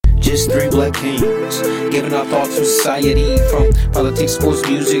just three black kings, giving our thoughts to society, from politics, sports,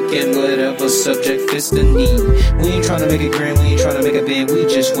 music, and whatever subject fits the need. We ain't trying to make it grand, we ain't trying to make a band, we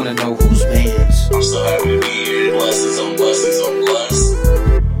just want to know who's bands. I'm so happy to be here. Blessings on blessings on blessings.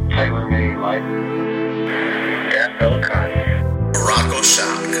 Taylor made life. Yeah, Kanye. Morocco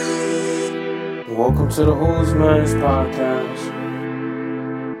Shock. Welcome to the Who's Man's Podcast.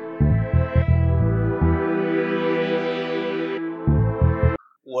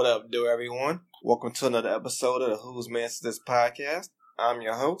 What up, everyone? Welcome to another episode of the Who's Man's This Podcast. I'm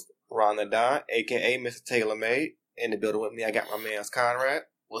your host, Ron the Don, aka Mr. Taylor Made. In the building with me, I got my man's Conrad.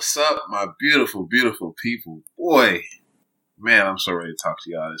 What's up, my beautiful, beautiful people? Boy, man, I'm so ready to talk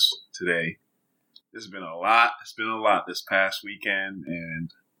to y'all today. It's been a lot. It's been a lot this past weekend,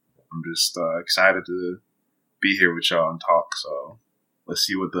 and I'm just excited to be here with y'all and talk. So let's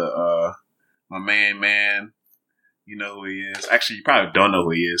see what my main man, you know who he is. Actually, you probably don't know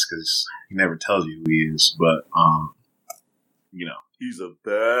who he is because he never tells you who he is. But you know, he's a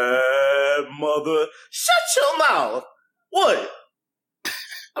bad mother. Shut your mouth. What?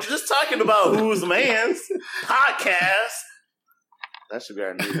 I'm just talking about Who's Man's Podcast. That should be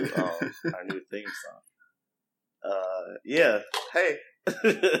our new theme song. Yeah. Hey.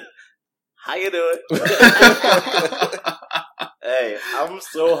 How you doing? Hey, I'm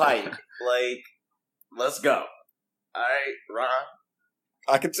so hyped. Like, let's go. All right, Ron.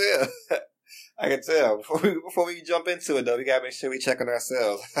 I can tell. Before we jump into it, though, we gotta make sure we check on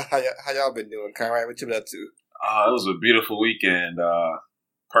ourselves. How y'all been doing, Conrad? What you been up to? It was a beautiful weekend.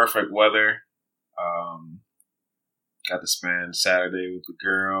 Perfect weather. Got to spend Saturday with the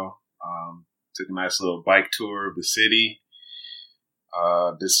girl. Took a nice little bike tour of the city.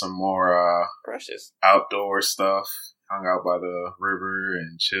 Did some more Precious outdoor stuff. Hung out by the river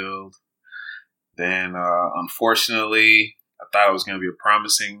and chilled. Then, unfortunately, I thought it was going to be a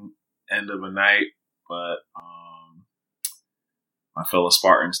promising end of a night, but my fellow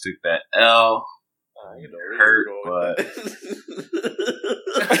Spartans took that L. Hurt, but like,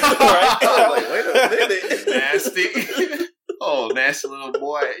 wait a minute, nasty. Oh, nasty little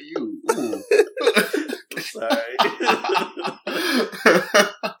boy, you. Ooh. Sorry.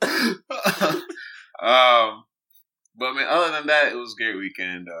 But I mean, other than that, it was a great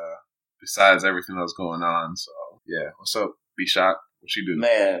weekend. Besides everything that was going on, so yeah. What's up, B-Shot? What you do,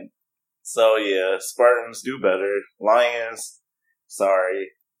 man? So yeah, Spartans do better. Lions, sorry.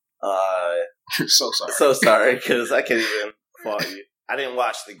 So sorry. So sorry, because I can't even fault you. I didn't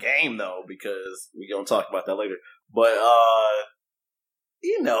watch the game, though, because we're going to talk about that later. But,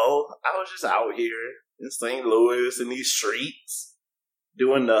 you know, I was just out here in St. Louis in these streets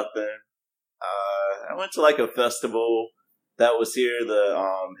doing nothing. I went to, like, a festival that was here, the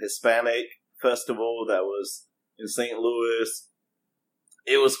Hispanic festival that was in St. Louis.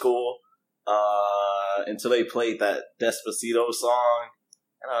 It was cool until they played that Despacito song.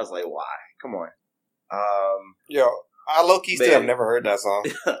 And I was like, why? Come on. Yo, I low-key still have never heard that song.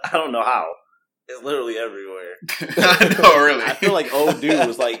 I don't know how. It's literally everywhere. I know, really. I feel like old dude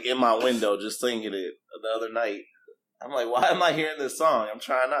was like in my window just singing it the other night. I'm like, why am I hearing this song? I'm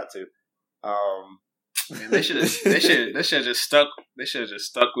trying not to. Man, they should have just stuck with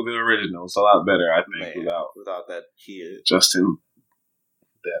the original. It's a lot better, I think, without that kid. Justin.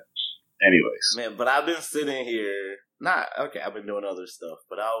 That. Anyways. Man, but I've been sitting here. I've been doing other stuff,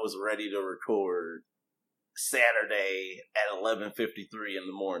 but I was ready to record Saturday at 11:53 in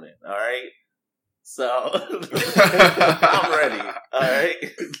the morning. All right, so I'm ready. All right,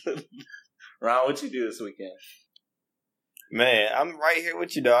 Ron, what you do this weekend? Man, I'm right here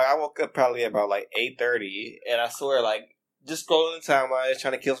with you, dog. I woke up probably about like 8:30, and I swear, like, just scrolling the timeline,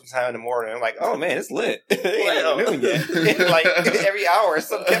 trying to kill some time in the morning. I'm like, oh man, it's lit. It ain't even noon yet. Like every hour,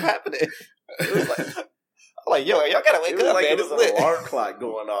 something kept happening. It was like. Like, yo, y'all gotta wake up, like man. It was an alarm clock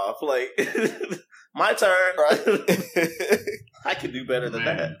going off. Like, my turn. Right? I could do better than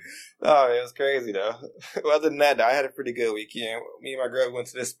that. Oh, it was crazy, though. Well, other than that, though, I had a pretty good weekend. Me and my girl went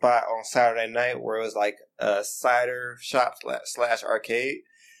to this spot on Saturday night where it was like a cider shop slash arcade.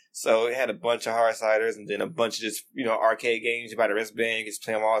 So it had a bunch of hard ciders and then a bunch of just, arcade games. You buy the wristband, you just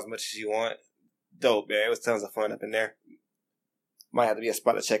play them all as much as you want. Dope, man. It was tons of fun up in there. Might have to be a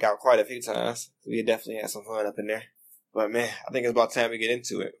spot to check out quite a few times. We definitely had some fun up in there. But man, I think it's about time we get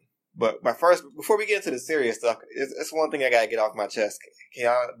into it. But first, before we get into the serious stuff, it's one thing I gotta get off my chest. Can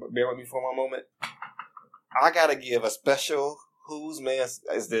y'all bear with me for one moment? I gotta give a special Who's Man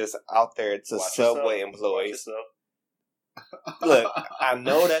Is This out there to Subway employees. Look, I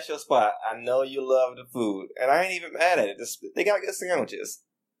know that's your spot. I know you love the food. And I ain't even mad at it. They got good sandwiches.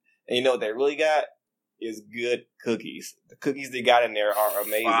 And you know what they really got? is good cookies. The cookies they got in there are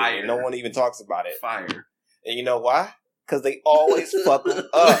amazing. Fire. And no one even talks about it. Fire. And you know why? Because they always fuck them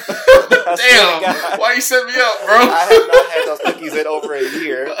up. Damn. Why you set me up, bro? I have not had those cookies in over a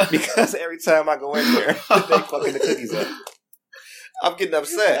year because every time I go in there, they fucking the cookies up. I'm getting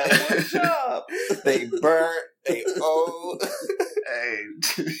upset. Good job. They burn. They old. Hey.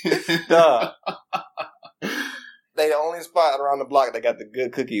 Duh. They the only spot around the block that got the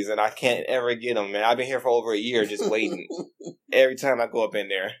good cookies, and I can't ever get them, man. I've been here for over a year just waiting. Every time I go up in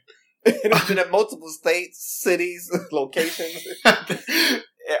there. And it's been at multiple states, cities, locations.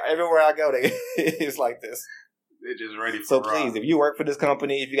 Everywhere I go, it's like this. They're just ready for So rock. please, if you work for this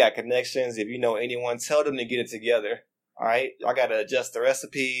company, if you got connections, if you know anyone, tell them to get it together. All right? I got to adjust the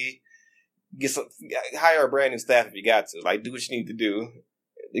recipe. Hire a brand new staff if you got to. Like, do what you need to do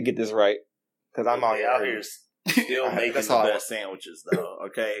to get this right. Because I'm out out here. here still making That's the all. best sandwiches, though.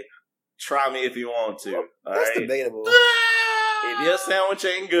 Okay, try me if you want to. All That's right. debatable. If your sandwich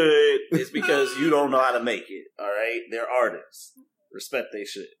ain't good, it's because you don't know how to make it. All right, they're artists. Respect they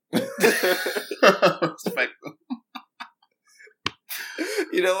shit. Respect them.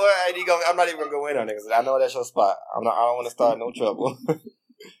 You know what? I'm not even going to go in on it because I know that's your spot. I don't want to start no trouble.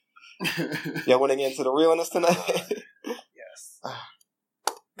 Y'all want to get into the realness tonight? Yes.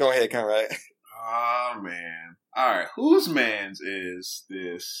 Go ahead, Conrad. Oh, man. All right. Whose man's is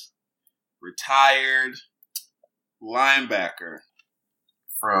this retired linebacker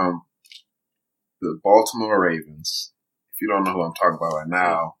from the Baltimore Ravens? If you don't know who I'm talking about right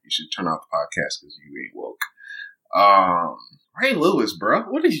now, you should turn off the podcast because you ain't woke. Ray Lewis, bro.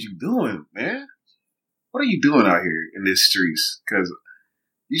 What are you doing, man? What are you doing out here in these streets? Because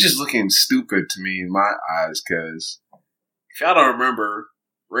you're just looking stupid to me in my eyes. Because if y'all don't remember,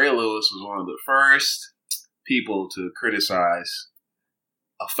 Ray Lewis was one of the first people to criticize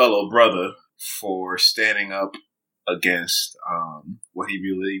a fellow brother for standing up against what he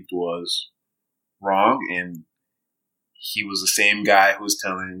believed was wrong. And he was the same guy who was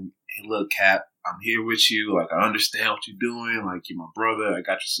telling, hey, look, Cap, I'm here with you. Like, I understand what you're doing. Like, you're my brother. I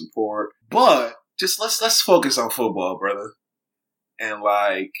got your support. But just let's focus on football, brother. And,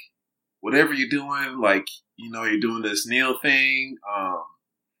 like, whatever you're doing, like, you know, you're doing this kneel thing,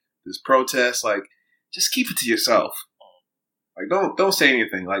 this protest, like, just keep it to yourself. Like, don't say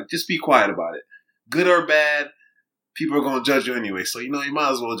anything. Like, just be quiet about it. Good or bad, people are going to judge you anyway. So, you know, you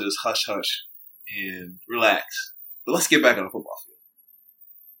might as well just hush and relax. But let's get back on the football field.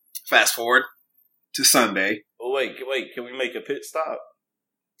 Fast forward to Sunday. Oh, wait. Can we make a pit stop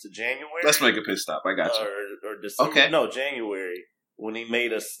to January? Let's make a pit stop. I got you. Or December. Okay. No, January. When he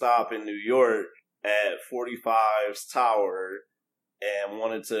made a stop in New York at 45's Tower and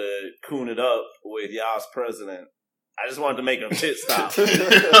wanted to coon it up with y'all's president. I just wanted to make a pit stop. You know,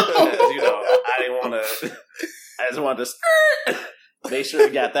 I didn't want to. I just wanted to make sure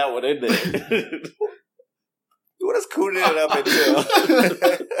he got that one in there. What is cooning it up until?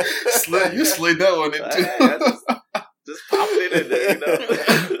 You slid that one in too. Just pop it in there, you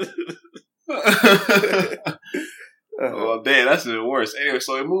know. Well, damn, that's the worst. Anyway,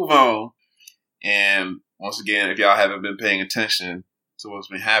 so we move on. And once again, if y'all haven't been paying attention to what's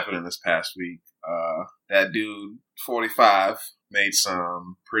been happening this past week, that dude, 45, made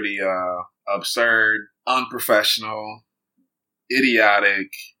some pretty absurd, unprofessional, idiotic,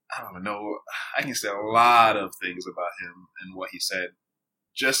 I don't know, I can say a lot of things about him and what he said.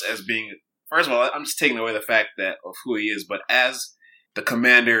 Just as being, first of all, I'm just taking away the fact that of who he is, but as the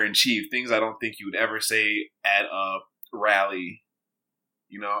commander-in-chief, things I don't think you would ever say at a rally,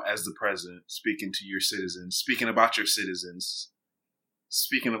 you know, as the president, speaking to your citizens, speaking about your citizens,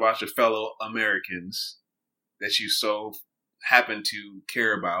 speaking about your fellow Americans that you so happen to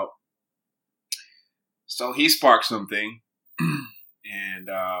care about. So he sparked something, and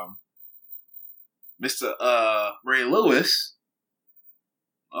Mr. Ray Lewis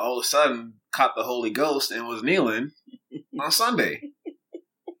all of a sudden caught the Holy Ghost and was kneeling on Sunday.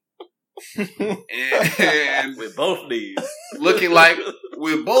 And with both knees. Looking like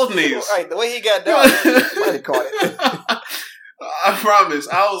with both knees. Right, the way he got down, he might have caught it. I promise.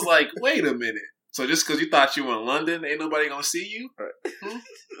 I was like, wait a minute. So just because you thought you were in London, ain't nobody gonna see you?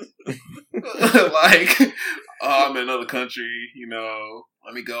 Like, I'm in another country, you know,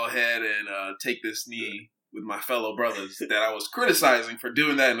 let me go ahead and take this knee with my fellow brothers that I was criticizing for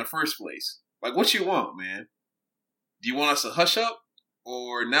doing that in the first place. Like, what you want, man? Do you want us to hush up?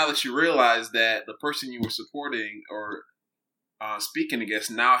 Or now that you realize that the person you were supporting or speaking against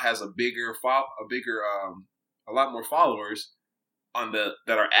now has a lot more followers,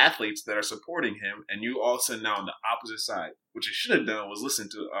 that are athletes that are supporting him, and you all of a sudden now on the opposite side. What you should have done was listen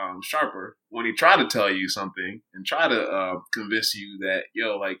to Sharper when he tried to tell you something and try to convince you that,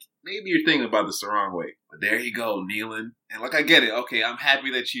 yo, like, maybe you're thinking about this the wrong way. But there you go, kneeling. And like, I get it. Okay, I'm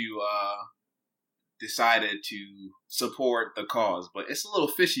happy that you decided to support the cause, but it's a little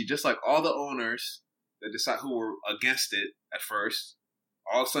fishy. Just like all the owners that decide who were against it at first,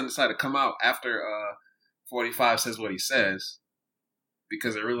 all of a sudden decide to come out after 45 says what he says,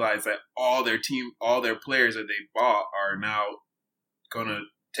 because they realize that all their players that they bought are now gonna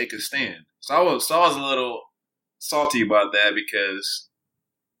take a stand. So I was a little salty about that, because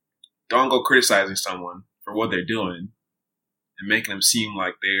don't go criticizing someone for what they're doing and making them seem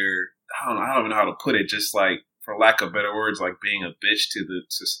like they're, I don't even know how to put it, just like, for lack of better words, like being a bitch to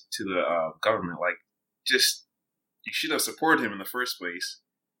the government. Like, just, you should have supported him in the first place.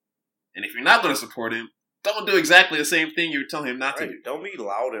 And if you're not going to support him, don't do exactly the same thing you were telling him not to do. Don't be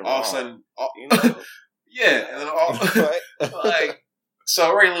loud and all wrong. of a sudden, You know? yeah, and then like,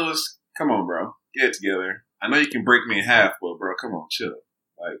 so Ray Lewis, come on, bro, get it together. I know you can break me in half, but bro, come on, chill.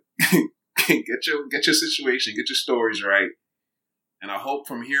 Like, get your situation, get your stories right. And I hope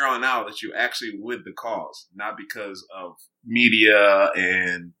from here on out that you actually with the cause, not because of media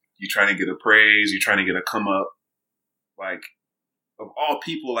and you trying to get a praise, you're trying to get a come up. Like, of all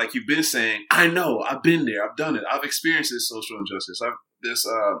people, like you've been saying, I know, I've been there, I've done it, I've experienced this social injustice, this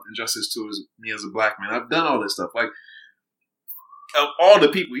injustice to me as a black man. I've done all this stuff. Like, of all the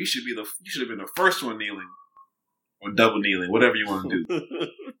people, you should have been the first one kneeling or double kneeling, whatever you want to do.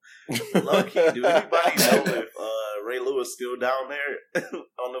 Lucky, do anybody know if Ray Lewis still down there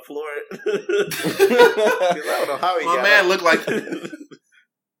on the floor? 'Cause I don't know how he My got man up. looked like.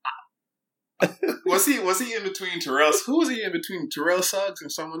 Was he in between Terrell? Who was he in between? Terrell Suggs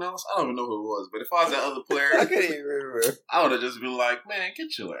and someone else? I don't even know who it was. But if I was that other player, I can't even remember. I would have just been like, "Man,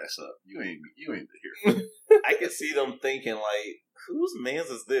 get your ass up! You ain't here." I can see them thinking like, whose man's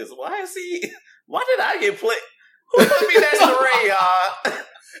is this? Why did I get played? Who put me next to Ray, y'all?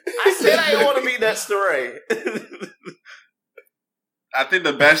 I said I didn't want to be next to Ray. I think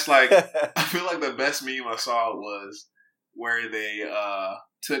the best, I feel like the best meme I saw was where they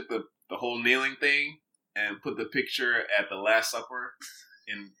took the whole kneeling thing and put the picture at the Last Supper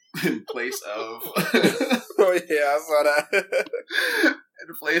in place of Oh yeah, I saw that.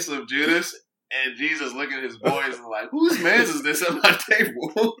 in place of Judas, and Jesus looking at his boys and like, whose man's is this at my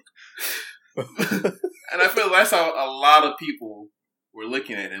table? And I feel that's how a lot of people were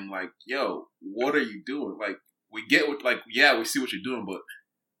looking at him, like, yo, what are you doing? Like, we get what, like, yeah, we see what you're doing, but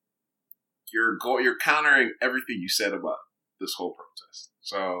you're countering everything you said about this whole protest.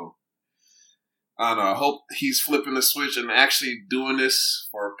 So I don't know. I hope he's flipping the switch and actually doing this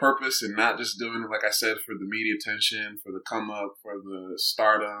for a purpose and not just doing it, like I said, for the media attention, for the come up, for the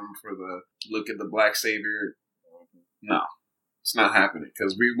stardom, for the look at the black savior. No, it's not happening,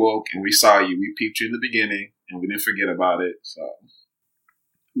 because we woke and we saw you. We peeped you in the beginning and we didn't forget about it. So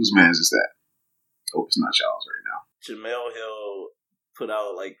whose man's is that? Hope it's not y'all's right now. Jamel Hill put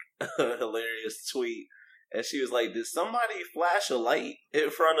out like a hilarious tweet, and she was like, "Did somebody flash a light in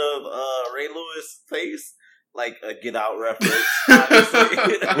front of Ray Lewis' face?" Like a Get Out reference, obviously.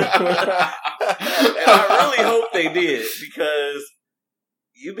 And I really hope they did, because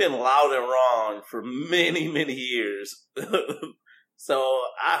you've been loud and wrong for many, many years. So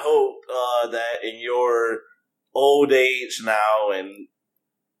I hope that in your old age now, and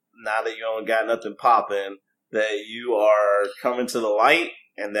now that you don't got nothing popping, that you are coming to the light,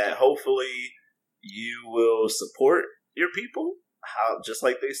 and that hopefully you will support your people, just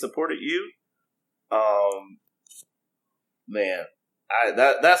like they supported you. Man,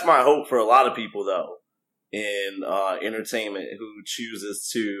 that's my hope for a lot of people, though, in entertainment, who chooses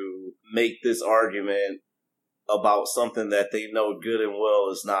to make this argument about something that they know good and well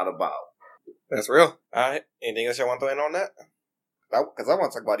is not about. That's real. All right. Anything else y'all want to throw in on that? Because I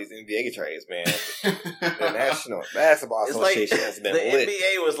want to talk about these NBA trades, man. The National Basketball Association has been lit. The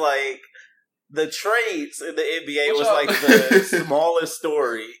NBA was like, the trades in the NBA was like the smallest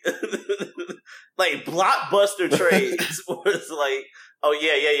story. Like, blockbuster trades was like, oh,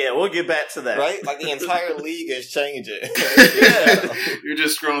 yeah, we'll get back to that. Right? Like, the entire league is changing. Yeah. You're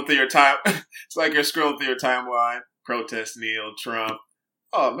just scrolling through your time. It's like you're scrolling through your timeline. Protest Neil, Trump.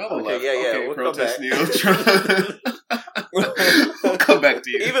 Oh, Melo left. Yeah, we'll protest come Neil, Trump. We'll come back to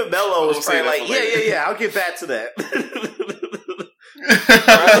you. Even Melo was probably like, yeah, I'll get back to that.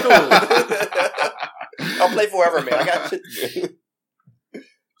 I'll play forever, man. I got shit to do.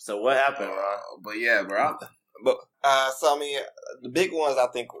 So what happened, Ron? But yeah, bro. But so I mean, the big ones I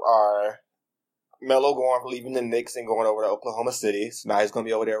think are Melo going leaving the Knicks and going over to Oklahoma City. So now he's going to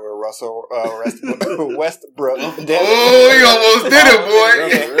be over there with Russell Westbrook. Oh, you almost did it,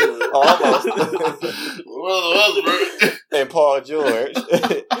 boy. Almost. And Paul George.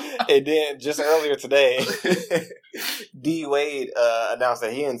 And then just earlier today, D Wade announced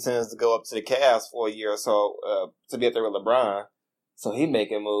that he intends to go up to the Cavs for a year or so to be up there with LeBron. So he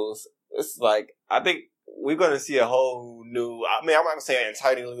making moves. It's like, I think we're going to see a whole new, I mean, I'm not going to say an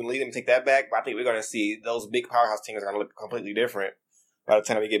entirely new league, let me take that back, but I think we're going to see those big powerhouse teams are going to look completely different by the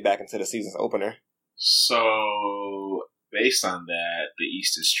time we get back into the season's opener. So, based on that, the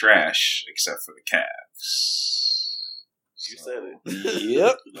East is trash, except for the Cavs. You said it.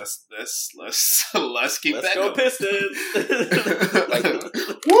 Yep. Let's keep Let's that go going. Pistons.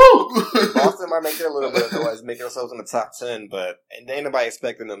 Woo! Boston might make it a little bit of noise, making themselves in the top 10, but ain't nobody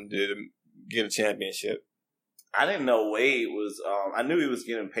expecting them to get a championship. I didn't know Wade was. I knew he was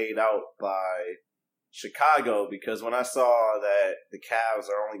getting paid out by Chicago because when I saw that the Cavs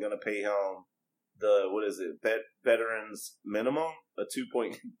are only going to pay him the veterans minimum,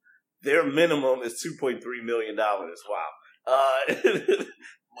 their minimum is $2.3 million. Wow.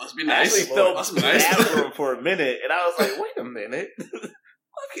 Must be nice. I actually felt bad for him for a minute, and I was like, "Wait a minute,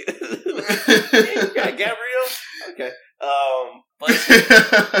 you got Gabriel." Okay, but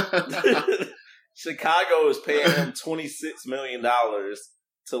Chicago is paying him $26 million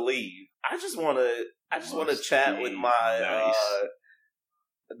to leave. I just want to chat with my.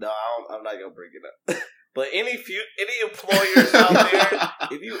 No, I'm not gonna bring it up. But any employers out there,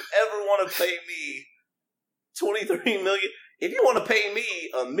 if you ever want to pay me $23 million, if you want to pay me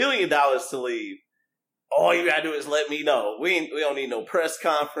 $1 million to leave, all you gotta do is let me know. We don't need no press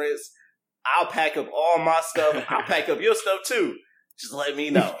conference. I'll pack up all my stuff. I'll pack up your stuff too. Just let me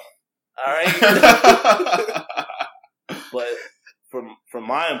know. All right. But from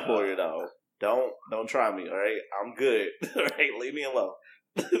my employer though, don't try me. All right, I'm good. All right, leave me alone.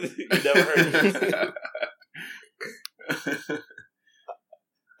 You never heard me.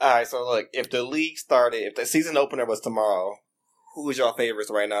 Alright, so look, if the league started, if the season opener was tomorrow, who is your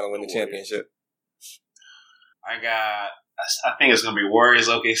favorites right now to win the championship? I think it's going to be Warriors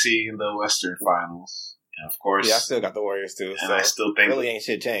OKC in the Western Finals. And of course. Yeah, I still got the Warriors too. And so I still think. Really ain't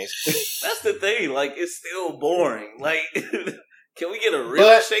shit changed. That's the thing. Like, it's still boring. Like, can we get a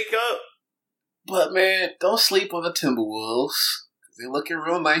real shake-up? But, man, don't sleep on the Timberwolves. They're looking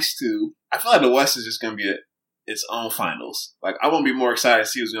real nice too. I feel like the West is just going to be its own finals. Like, I won't be more excited to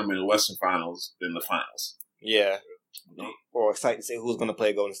see who's going to be in the Western Finals than the finals. Yeah. Or excited to see who's going to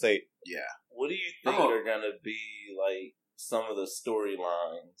play Golden State. Yeah. What do you think are going to be, like, some of the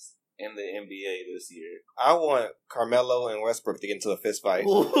storylines in the NBA this year? I want Carmelo and Westbrook to get into a fist fight.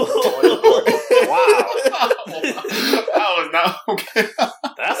 Wow. That was not okay.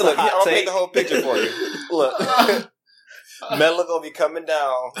 That's Look, a hot I'll take. paint the whole picture for you. Look. Melo gonna be coming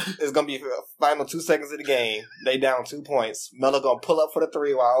down. It's gonna be final 2 seconds of the game. They down 2 points. Melo gonna pull up for the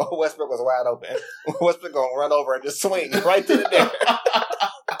three while Westbrook was wide open. Westbrook gonna run over and just swing right to the net.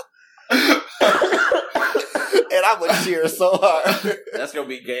 And I would cheer so hard. That's gonna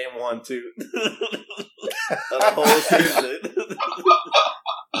be game 1 too. Of the whole season.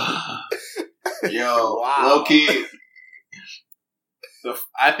 Yo, Wow. low-key,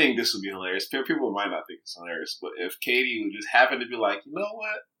 I think this would be hilarious. People might not think it's hilarious, but if Katie would just happen to be like, you know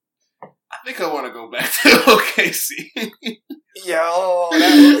what? I think I want to go back to OKC. Yo,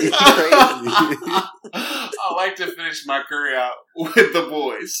 that would be crazy. I like to finish my career out with the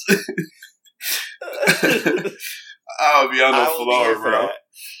boys. I would be on the floor, bro.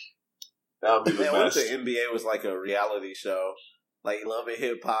 That would be the Man, what best. if the NBA was like a reality show? Like Love and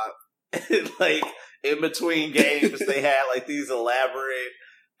Hip Hop. Like, in between games, they had like these elaborate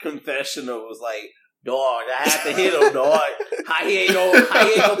confessionals. Like, dog, I have to hit him, dog. How he ain't gonna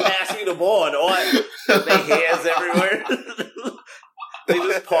pass me the ball, dog? They hands everywhere. They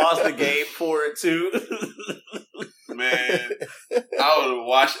just paused the game for it too. Man, I would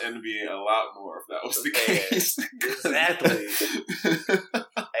watch NBA a lot more if that was the case. Exactly.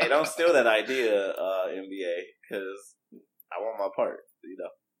 Hey, don't steal that idea, NBA, because I want my part, you know.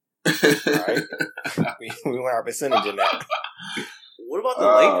 Alright. We want our percentage in that. What about the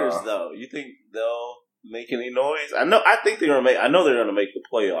Lakers, though? You think they'll make any noise? I know they're gonna make the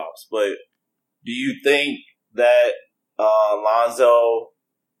playoffs, but do you think that Lonzo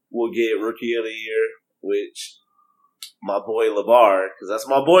will get Rookie of the Year? Which my boy LeVar, because that's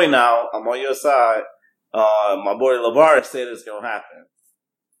my boy now. I'm on your side. My boy LeVar said it's gonna happen.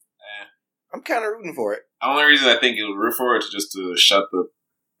 I'm kind of rooting for it. The only reason I think it would root for it is just to shut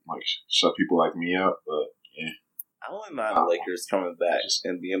people like me out. But yeah, I wouldn't mind the Lakers coming back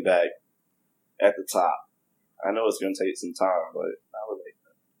and being back at the top. I know it's going to take some time, but I would like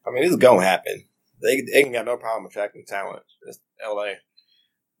that. I mean, it's gonna happen. They ain't got no problem attracting talent. It's LA.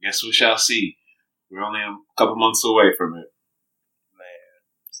 Guess we shall see. We're only a couple months away from it. Man,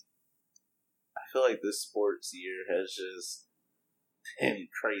 I feel like this sports year has just been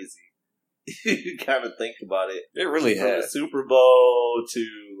crazy. You kind of think about it. It really From the has. Super Bowl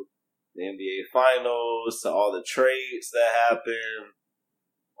to the NBA Finals to all the trades that happened.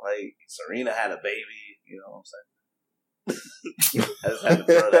 Like, Serena had a baby. You know what I'm saying? I just had to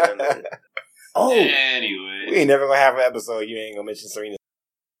throw that in there. Oh, We Anyway. ain't never gonna have an episode you ain't gonna mention Serena.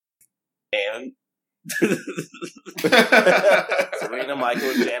 and Serena,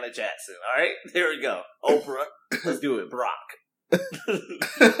 Michael, and Janet Jackson. All right, there we go. Oprah, let's do it. Brock.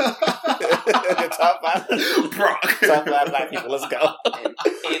 Top 5. Brock. Top 5 black people. Let's go. And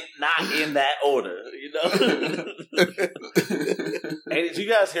not in that order, you know. Hey, did you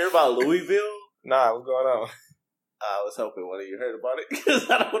guys hear about Louisville? Nah, what's going on? I was hoping one of you heard about it because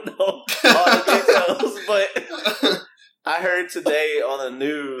I don't know all the details, but I heard today on the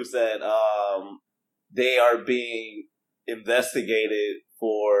news that they are being investigated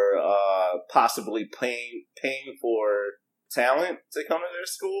for possibly paying for talent to come to their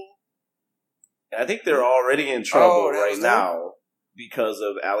school. And I think they're already in trouble right now because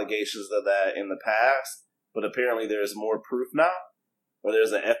of allegations of that in the past. But apparently there's more proof now, or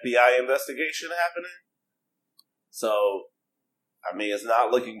there's an FBI investigation happening. So, I mean, it's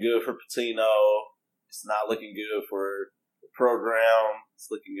not looking good for Patino. It's not looking good for the program. It's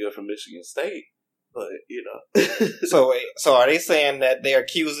looking good for Michigan State. But, you know. So wait, so are they saying that they're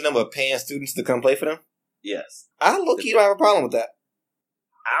accusing them of paying students to come play for them? Yes. I look-key don't have a problem with that.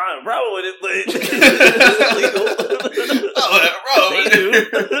 I don't have a problem with it, but it's illegal. They do.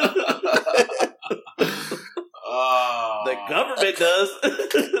 The government does.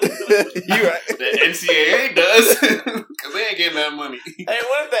 You right. The NCAA does. Because they ain't getting that money. Hey,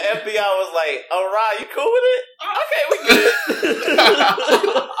 what if the FBI was like, "Oh, Rod, you cool with it? Okay, we good."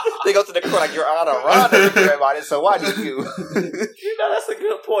 They go to the court like, Your Honor, Ron doesn't care about it, so why do you? You know, that's a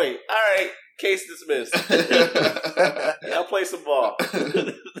good point. All right, case dismissed. I'll play some ball.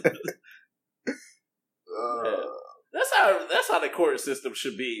 Yeah. That's how the court system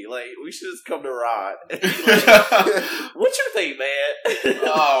should be. Like, we should just come to Rod. Like, what you think, man?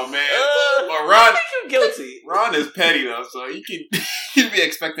 Oh, man. Well, Ron, I think you're guilty. Ron is petty, though, so he can be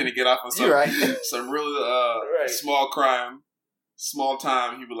expecting to get off on some, You're right. some really Right. small crime, small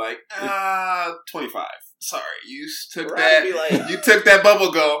time. He'd be like, 25. Sorry, you took Ron that. would be like, You took that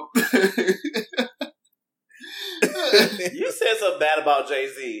bubble gum. you said something bad about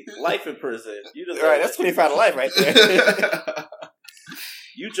Jay-Z. Life in prison. You just Right, that's 25 to life right there.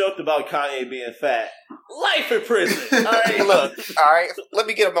 You joked about Kanye being fat. Life in prison. All right, Look, all right, let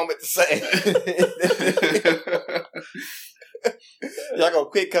me get a moment to say. Y'all gonna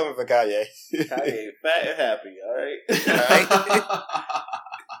quit coming for Kanye. Kanye fat and happy. All right. All right.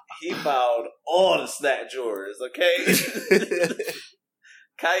 He found all the snack drawers. Okay.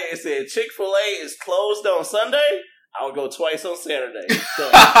 Kanye said Chick-fil-A is closed on Sunday. I'll go twice on Saturday. So.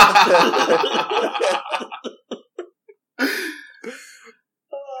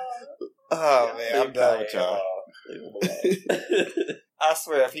 Oh man, I'm done with y'all. I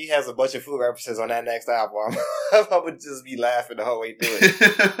swear, if he has a bunch of food references on that next album, I would just be laughing the whole way through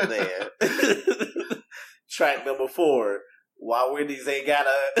it. Man. Track number 4. Why Wendy's ain't got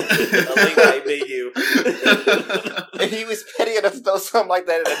a late night menu. If he was petty enough to throw something like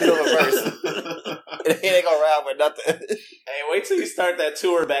that in the middle of a verse, he ain't gonna ride with nothing. Hey, wait till you start that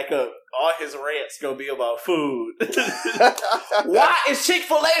tour back up. All his rants gonna be about food. Why is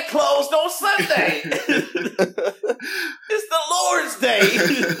Chick-fil-A closed on Sunday? It's the Lord's Day.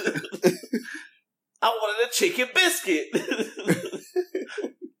 I wanted a chicken biscuit.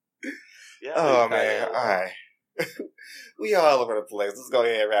 Yeah, Oh man, all right. We all over the place. Let's go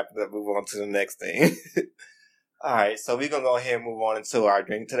ahead and wrap it up. Move on to the next thing. All right, so we're gonna go ahead and move on into our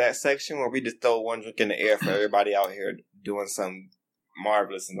drink to that section where we just throw one drink in the air for everybody out here doing something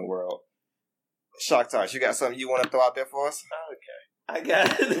marvelous in the world. Shock Tosh, you got something you want to throw out there for us? I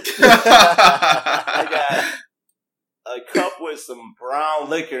got a cup with some brown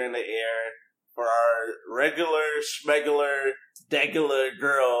liquor in the air for our regular, schmegular, degular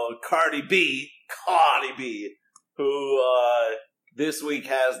girl, Cardi B, who this week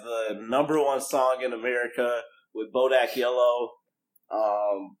has the #1 song in America with Bodak Yellow.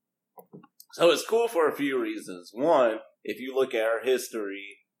 So it's cool for a few reasons. One, if you look at her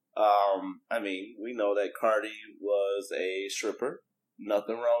history, I mean, we know that Cardi was a stripper.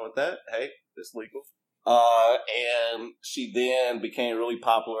 Nothing wrong with that. Hey, it's legal. And she then became really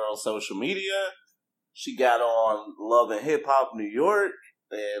popular on social media. She got on Love and Hip Hop New York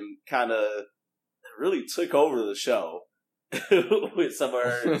and kind of really took over the show with some of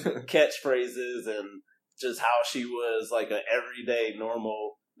her catchphrases and just how she was like an everyday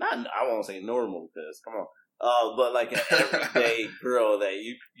normal, I won't say normal because, come on, but like an everyday girl that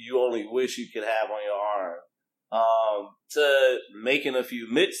you only wish you could have on your arm. To making a few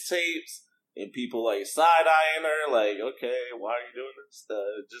mixtapes and people like side-eyeing her, like, okay, why are you doing this?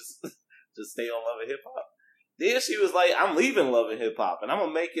 Just stay on Love and Hip Hop. Then she was like, I'm leaving Love and Hip Hop and I'm going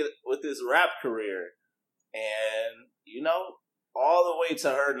to make it with this rap career. And, you know, all the way to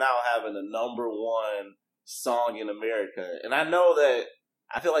her now having the #1 song in America. And I know that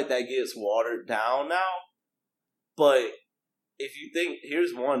I feel like that gets watered down now. But if you think,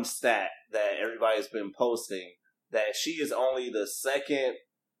 here's one stat that everybody's been posting, that she is only the second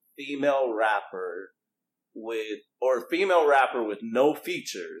female rapper with no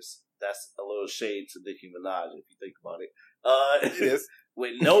features. That's a little shade to Nicki Minaj if you think about it. Yes.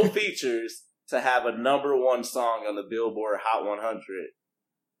 With no features to have a #1 song on the Billboard Hot 100.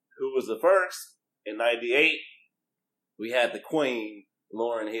 Who was the first? In 98, we had the queen,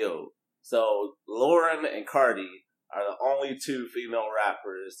 Lauryn Hill. So Lauryn and Cardi are the only two female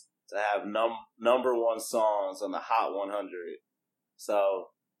rappers to have #1 songs on the Hot 100.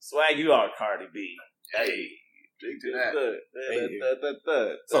 So, swag you are, Cardi B. Hey. Big to that.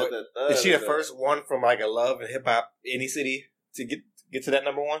 So, is she the first one from like a Love and Hip Hop any city to get to that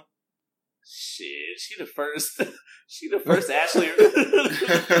 #1? Shit, she the first. She the first. Ashley.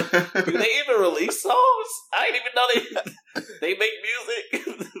 Do they even release songs? I didn't even know they make music.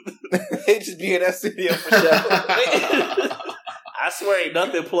 They just be in that studio for sure. I swear, ain't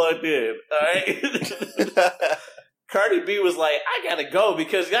nothing plugged in. All right. Cardi B was like, I gotta go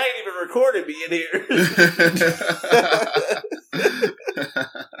because y'all ain't even recorded me in here.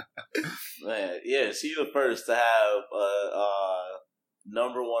 Man, yeah, she the first to have a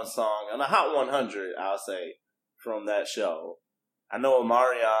 #1 song on the Hot 100, I'll say, from that show. I know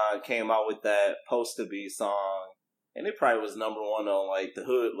Omarion came out with that Supposed to Be song, and it probably was #1 on like the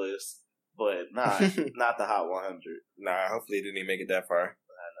hood list, but not the Hot 100. Nah, hopefully it didn't even make it that far.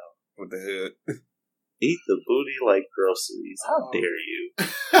 I know. With the hood. Eat the booty like groceries. How dare you?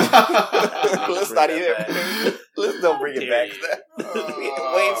 Let's don't bring it back to that.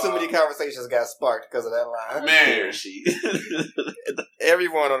 Way too many conversations got sparked because of that line. Man, dare she?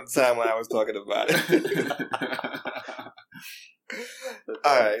 Everyone on the timeline was talking about it.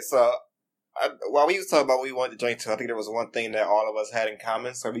 Alright, so while we was talking about what we wanted to join to, I think there was one thing that all of us had in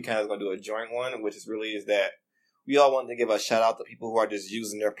common, so we kind of going to do a joint one, which is that we all wanted to give a shout out to people who are just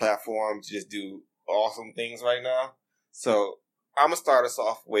using their platform to just do awesome things right now. So I'm gonna start us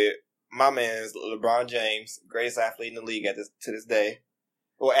off with my man's LeBron James, greatest athlete in the league at this day,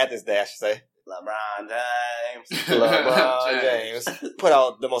 I should say. LeBron James put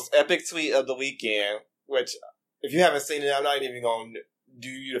out the most epic tweet of the weekend. Which, if you haven't seen it, I'm not even gonna do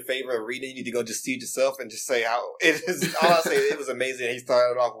you the favor of reading it. You need to go just see it yourself and just say how it is. All I say, it was amazing. He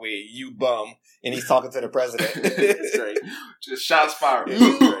started off with "you bum," and he's talking to the president. It's great. Just shots fired.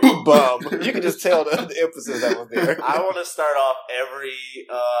 You bum. You can just tell the emphasis that was there. I want to start off every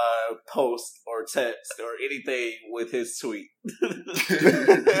post or text or anything with his tweet.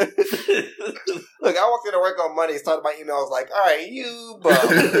 Look, I walked into work on Monday, started my email, I was like, all right, you bum.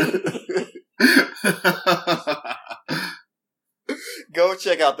 Go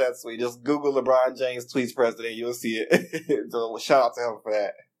check out that tweet. Just Google LeBron James tweets president. You'll see it. So shout out to him for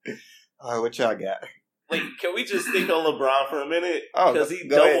that. All right, what y'all got? Wait, can we just think on LeBron for a minute? Oh, because he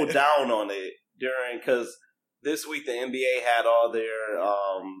doubled down on it because this week the NBA had all their,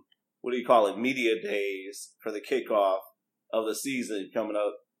 media days for the kickoff of the season coming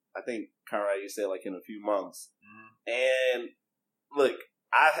up. I think, Conrad, you said like in a few months. Mm-hmm. And look,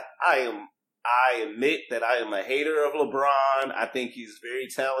 I admit that I am a hater of LeBron. I think he's very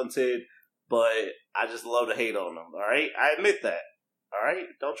talented, but I just love to hate on him. All right? I admit that. All right?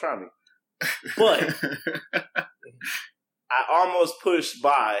 Don't try me. But I almost pushed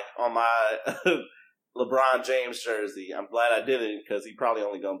by on my LeBron James jersey. I'm glad I didn't because he probably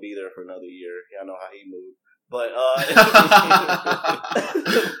only going to be there for another year. Y'all know how he moved. But,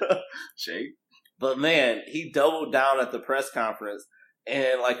 Shade. But man, he doubled down at the press conference.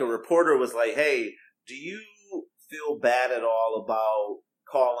 And like a reporter was like, hey, do you feel bad at all about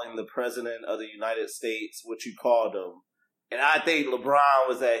calling the president of the United States what you called him? And I think LeBron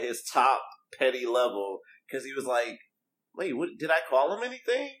was at his top petty level because he was like, wait, what, did I call him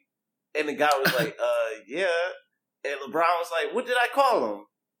anything? And the guy was like, yeah. And LeBron was like, what did I call him?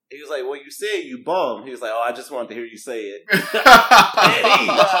 He was like, well, you said you bum. He was like, oh, I just wanted to hear you say it. Petty.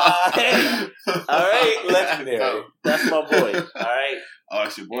 All right, legendary. That's my boy. All right. Oh,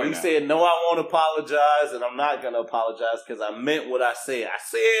 it's your boy. And he now. said, no, I won't apologize, and I'm not going to apologize because I meant what I said. I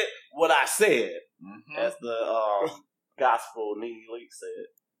said what I said. Mhm. As the gospel Nene Leakes said.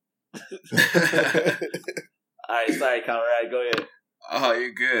 All right, sorry, Conrad. Go ahead. Oh,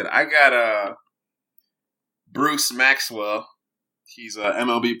 you're good. I got Bruce Maxwell. He's a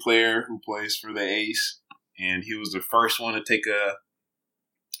MLB player who plays for the A's, and he was the first one to take a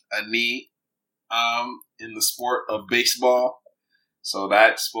knee in the sport of baseball. So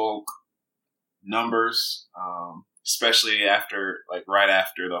that spoke numbers, especially right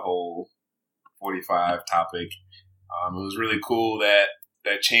after the whole 45 topic. It was really cool that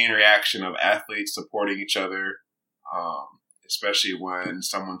chain reaction of athletes supporting each other, especially when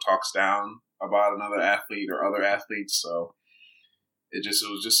someone talks down about another athlete or other athletes. So it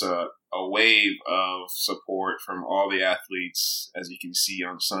was just a wave of support from all the athletes, as you can see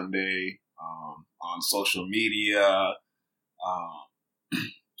on Sunday, on social media.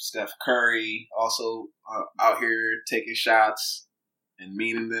 Steph Curry also out here taking shots and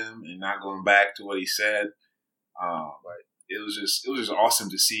meaning them and not going back to what he said. It was just awesome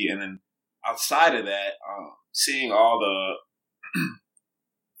to see. And then outside of that, seeing all the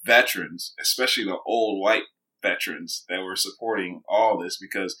veterans, especially the old white veterans that were supporting all this,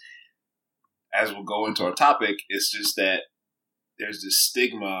 because as we'll go into our topic, it's just that there's this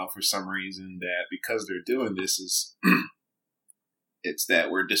stigma for some reason that because they're doing this is it's that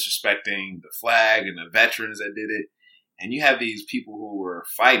we're disrespecting the flag and the veterans that did it. And you have these people who were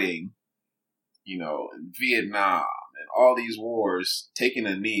fighting, in Vietnam and all these wars, taking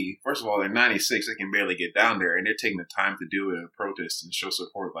a knee. First of all, they're 96. They can barely get down there. And they're taking the time to do it and protest and show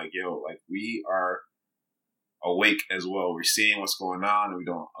support. Like, we are awake as well. We're seeing what's going on and we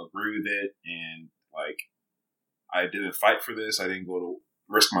don't agree with it. And, I didn't fight for this. I didn't go to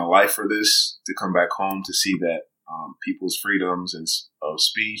risk my life for this to come back home to see that people's freedoms of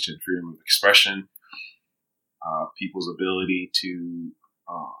speech and freedom of expression, people's ability to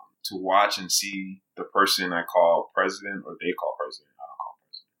watch and see the person I call president, or they call president, I don't call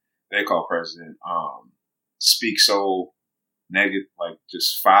president, they call president, speak so negative,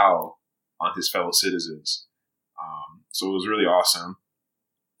 just foul on his fellow citizens. So it was really awesome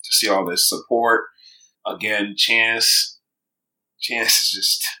to see all this support. Again, Chance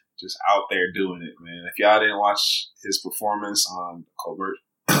is just out there doing it, man. If y'all didn't watch his performance on Colbert,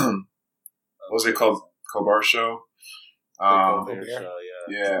 what was it called? Colbert Show? Colbert Show,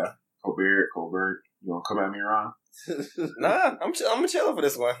 yeah. Colbert. You want to come at me, Ron? Nah, I'm chilling for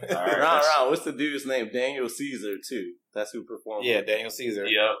this one. All right, Ron, what's the dude's name? Daniel Caesar, too. That's who performed. Yeah, Daniel Caesar.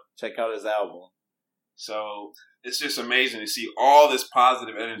 Yep. Check out his album. So it's just amazing to see all this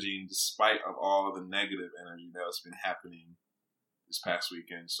positive energy, in despite of all of the negative energy that's been happening this past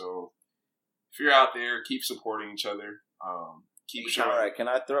weekend. So if you're out there, keep supporting each other. Keep showing. All right, can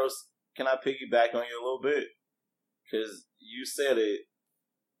I piggyback on you a little bit? Because you said it.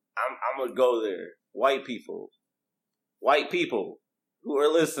 I'm gonna go there. White people who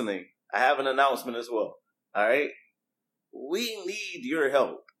are listening, I have an announcement as well. All right, we need your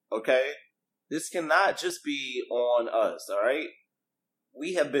help. Okay, this cannot just be on us. All right,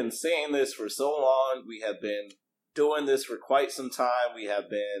 we have been saying this for so long. We have been doing this for quite some time. We have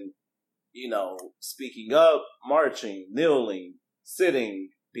been, speaking up, marching, kneeling,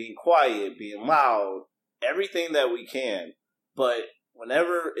 sitting, being quiet, being loud, everything that we can. But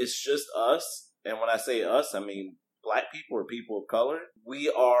whenever it's just us, and when I say us, I mean black people or people of color, we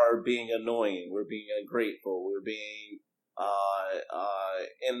are being annoying. We're being ungrateful. We're being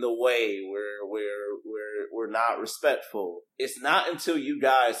in the way. We're not respectful. It's not until you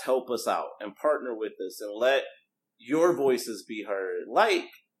guys help us out and partner with us and let your voices be heard, like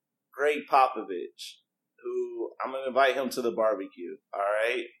Greg Popovich, who I'm going to invite him to the barbecue. All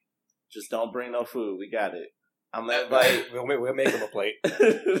right? Just don't bring no food. We got it. I'm going to invite... We'll make him a plate.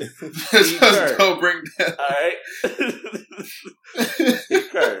 Just don't bring that. All right? Steve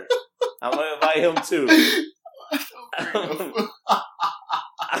Kerr. I'm going to invite him too. I'm going to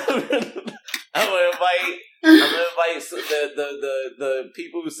invite the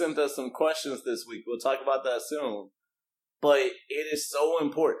people who sent us some questions this week. We'll talk about that soon. But it is so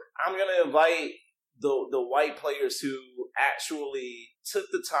important. I'm going to invite the white players who actually took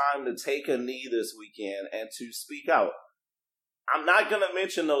the time to take a knee this weekend and to speak out. I'm not going to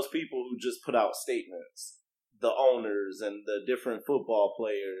mention those people who just put out statements, the owners and the different football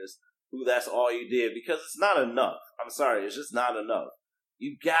players who that's all you did, because it's not enough. I'm sorry, it's just not enough.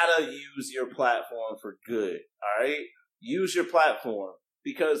 You got to use your platform for good, all right? Use your platform.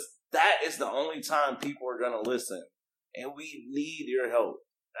 because that is the only time people are going to listen. And we need your help.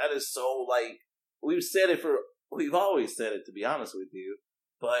 That is so, like, we've always said it, to be honest with you,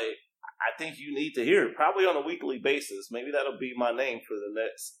 but I think you need to hear it, probably on a weekly basis. Maybe that'll be my name for the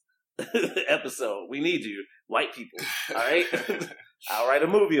next episode. We need you, white people, all right? I'll write a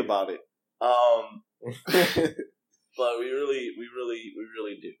movie about it. But we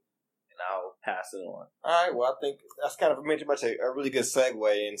really do. And I'll pass it on. All right, well, I think that's kind of pretty much a really good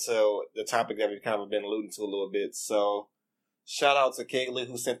segue into the topic that we've kind of been alluding to a little bit. So, shout out to Kaylee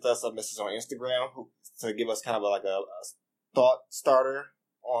who sent us a message on Instagram to give us kind of a thought starter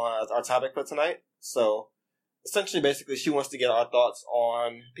on our topic for tonight. So, essentially, basically, she wants to get our thoughts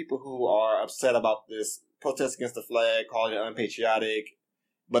on people who are upset about this protest against the flag, calling it unpatriotic,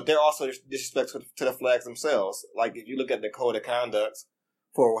 but they're also disrespectful to the flags themselves. Like, if you look at the code of conduct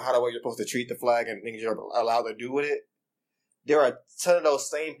for how the way you're supposed to treat the flag and things you're allowed to do with it, there are a ton of those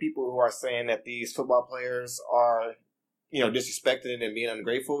same people who are saying that these football players are, disrespecting it and being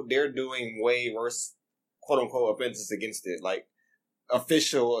ungrateful. They're doing way worse, quote unquote, offenses against it, like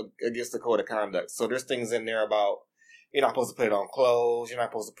official against the code of conduct. So there's things in there about you're not supposed to put it on clothes, you're not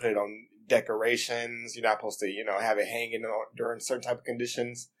supposed to put it on decorations, you're not supposed to, have it hanging during certain type of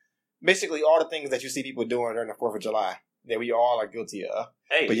conditions. Basically, all the things that you see people doing during the 4th of July that we all are guilty of.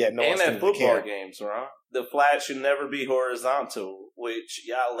 Hey, but yet no and one at football games, right? The flag should never be horizontal, which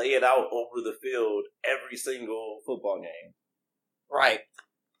y'all lay it out over the field every single football game. Right.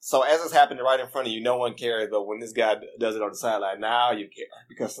 So as it's happening right in front of you, no one cares. But when this guy does it on the sideline, now you care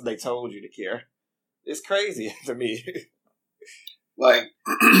because they told you to care. It's crazy to me. Like,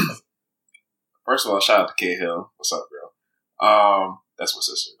 first of all, shout out to K Hill. What's up, girl? That's my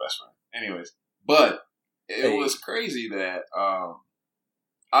sister, best friend. Anyways, but it was crazy that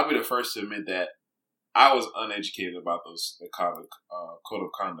I'll be the first to admit that I was uneducated about the code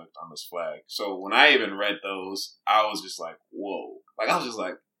of conduct on this flag. So when I even read those, I was just like, whoa. Like, I was just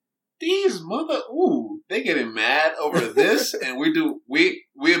like, these they getting mad over this, and we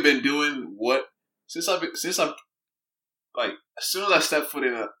have been doing what since I've like, as soon as I step foot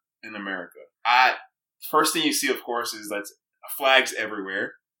in America, first thing you see, of course, is that flags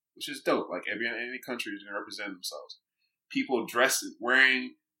everywhere, which is dope. Like, any country is going to represent themselves. People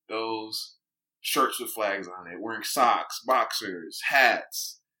wearing those shirts with flags on it, wearing socks, boxers,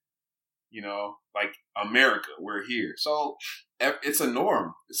 hats. Like, America, we're here. So it's a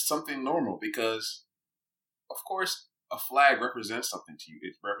norm. It's something normal because, of course, a flag represents something to you.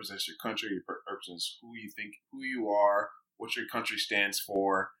 It represents your country. It represents who you are, what your country stands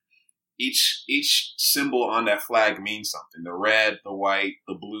for. Each symbol on that flag means something. The red, the white,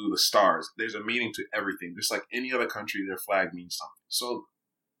 the blue, the stars. There's a meaning to everything. Just like any other country, their flag means something. So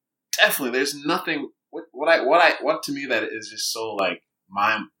definitely, there's nothing. What to me that is just so like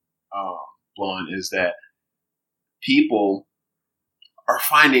mind blowing is that people are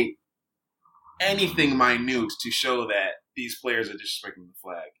finding anything minute to show that these players are disrespecting the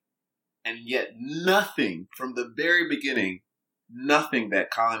flag, and yet nothing from the very beginning. Nothing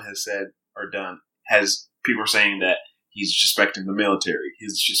that Colin has said or done has people are saying that he's disrespecting the military.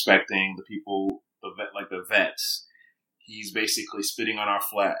 He's disrespecting the people, the vets. He's basically spitting on our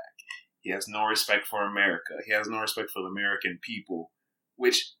flag. He has no respect for America. He has no respect for the American people,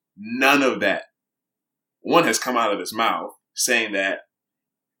 which none of that one has come out of his mouth saying that.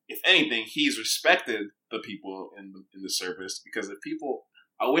 If anything, he's respected the people in the service because if people,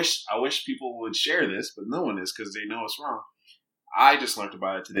 I wish people would share this, but no one is because they know it's wrong. I just learned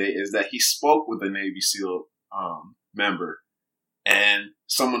about it today is that he spoke with a Navy SEAL member and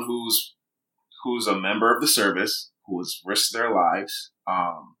someone who's a member of the service, who has risked their lives,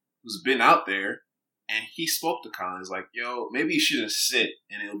 who's been out there, and he spoke to Colin. He's like, yo, maybe you shouldn't sit,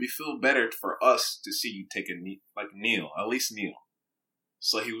 and it'll feel better for us to see you take a knee, like kneel, at least kneel.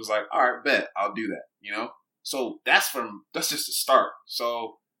 So he was like, all right, bet, I'll do that, So that's just the start.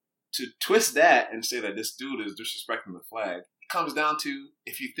 So to twist that and say that this dude is disrespecting the flag, comes down to,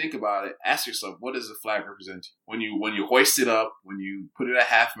 if you think about it, ask yourself, what does the flag represent to you? When you hoist it up, when you put it at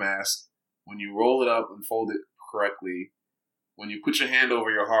half mast, when you roll it up and fold it correctly, when you put your hand over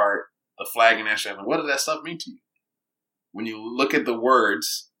your heart, the flag and national anthem, what does that stuff mean to you? When you look at the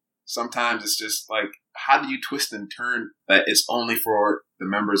words, sometimes it's just like, how do you twist and turn that it's only for the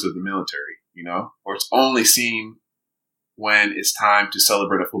members of the military, or it's only seen when it's time to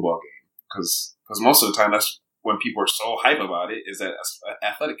celebrate a football game? Because most of the time that's when people are so hype about it, is that an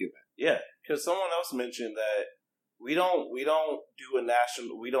athletic event. Yeah, because someone else mentioned that we don't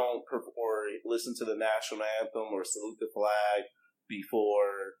listen to the national anthem or salute the flag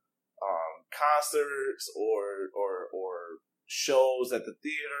before concerts or shows at the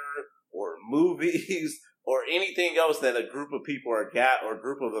theater or movies or anything else that a group of people or a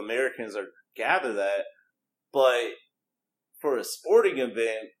group of Americans are gathered at. But for a sporting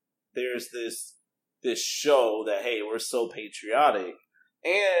event, there's this show that, hey, we're so patriotic.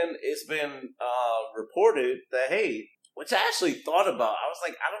 And it's been reported that, hey, which I actually thought about. I was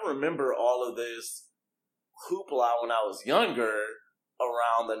like, I don't remember all of this hoopla when I was younger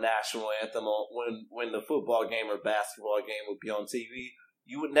around the national anthem when the football game or basketball game would be on TV.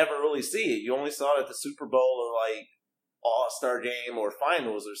 You would never really see it. You only saw it at the Super Bowl or like All-Star game or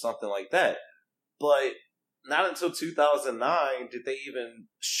finals or something like that. But not until 2009 did they even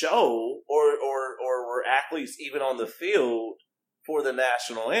show or were athletes even on the field for the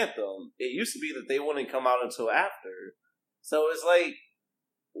national anthem. It used to be that they wouldn't come out until after. So it's like,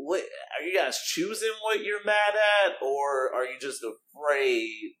 what are you guys choosing what you're mad at, or are you just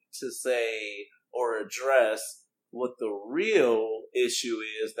afraid to say or address what the real issue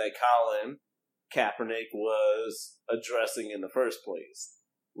is that Colin Kaepernick was addressing in the first place,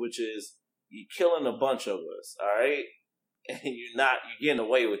 which is you're killing a bunch of us, all right, and you're getting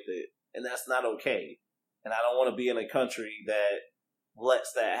away with it, and that's not okay. And I don't want to be in a country that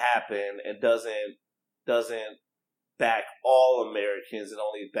lets that happen and doesn't back all Americans and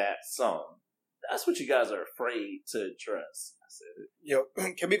only back some. That's what you guys are afraid to address. I said it. Yo,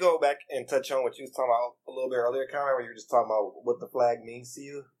 can we go back and touch on what you was talking about a little bit earlier, Conrad, where you were just talking about what the flag means to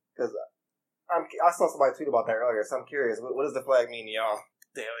you? Because I saw somebody tweet about that earlier, so I'm curious. What does the flag mean to y'all?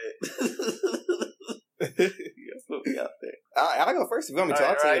 Damn it. That's what we got there. I'll go first if you want me to.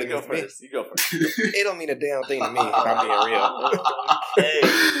 I'll tell you what it means to me. You go first. It don't mean a damn thing to me, if I'm being real. Okay.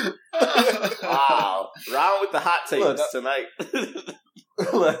 Wow. Round with the hot takes tonight.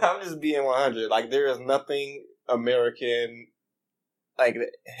 Look, I'm just being 100. Like, there is nothing American, like,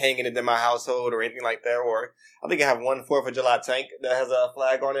 hanging in my household or anything like that. Or I think I have one 4th of July tank that has a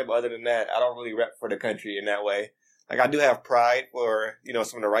flag on it, but other than that, I don't really rep for the country in that way. Like, I do have pride for,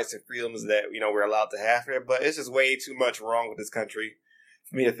 some of the rights and freedoms that, we're allowed to have here, but it's just way too much wrong with this country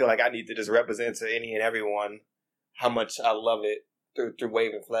for me to feel like I need to just represent to any and everyone how much I love it through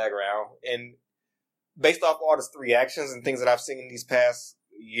waving flag around. And based off all the reactions and things that I've seen in these past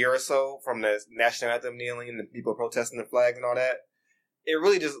year or so, from the national anthem kneeling and the people protesting the flag and all that, it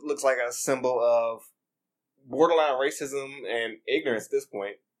really just looks like a symbol of borderline racism and ignorance at this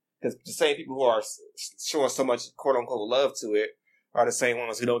point. Because the same people who are showing so much quote-unquote love to it are the same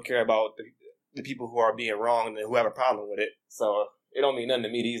ones who don't care about the people who are being wrong and who have a problem with it. So it don't mean nothing to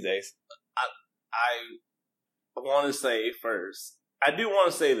me these days. I want to say first, I do want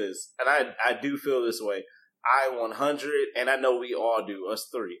to say this, and I do feel this way. I 100, and I know we all do, us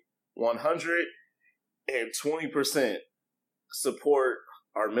three, 120% support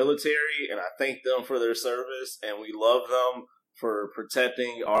our military, and I thank them for their service, and we love them for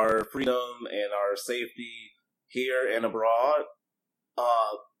protecting our freedom and our safety here and abroad.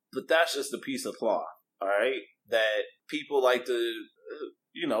 But that's just a piece of cloth, all right, that people like to,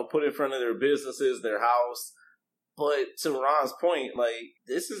 put in front of their businesses, their house. But to Ron's point, like,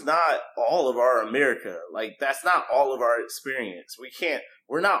 this is not all of our America. Like, that's not all of our experience.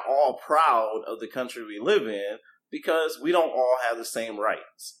 We're not all proud of the country we live in because we don't all have the same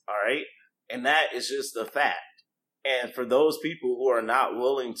rights, all right? And that is just a fact. And for those people who are not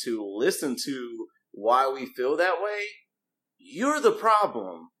willing to listen to why we feel that way, you're the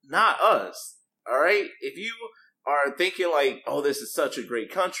problem, not us. All right? If you are thinking like, oh, this is such a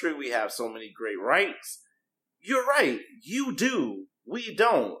great country, we have so many great rights, you're right. You do. We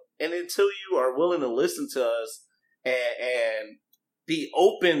don't. And until you are willing to listen to us and be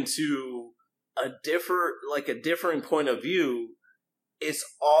open to a different point of view, it's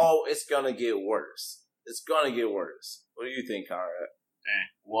gonna get worse. It's going to get worse. What do you think, Conrad?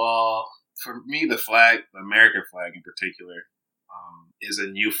 Well, for me, the American flag in particular, is a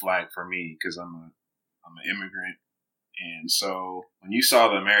new flag for me because I'm an immigrant. And so when you saw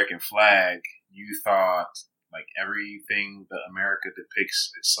the American flag, you thought like everything that America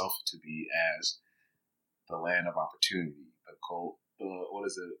depicts itself to be as the land of opportunity.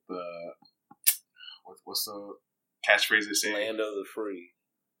 What's the catchphrase they say? Land of the free.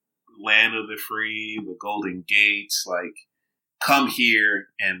 Land of the free, the Golden Gates, like, come here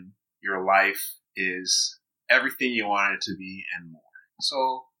and your life is everything you want it to be and more.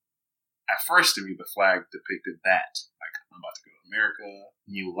 So, at first to me, the flag depicted that. Like, I'm about to go to America,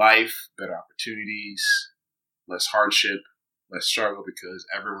 new life, better opportunities, less hardship, less struggle because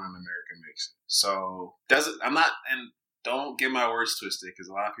everyone in America makes it. So, don't get my words twisted because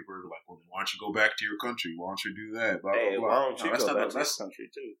a lot of people are like, well, why don't you go back to your country? Why don't you do that? Blah, blah, blah. Why don't you go back to this country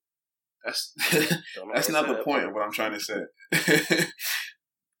too? That's Don't know that's what's not in the that point part. of what I'm trying to say.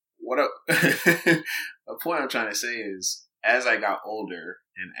 The point I'm trying to say is, as I got older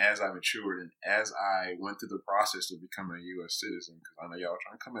and as I matured and as I went through the process of becoming a U.S. citizen, because I know y'all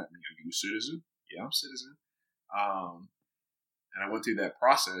trying to come at me, are you a citizen? Yeah, I'm a citizen. And I went through that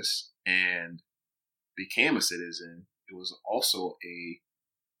process and became a citizen. It was also a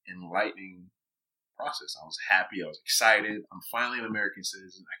enlightening process. I was happy. I was excited. I'm finally an American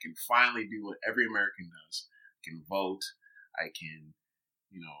citizen. I can finally do what every American does. I can vote. I can,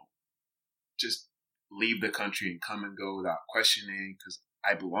 just leave the country and come and go without questioning because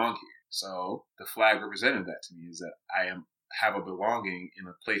I belong here. So the flag represented that to me, is that I have a belonging in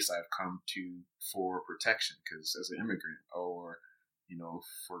a place I've come to for protection, because as an immigrant, or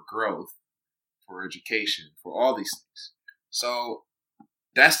for growth, for education, for all these things. So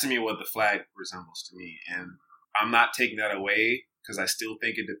that's to me what the flag resembles to me, and I'm not taking that away because I still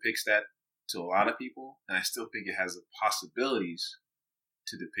think it depicts that to a lot of people, and I still think it has the possibilities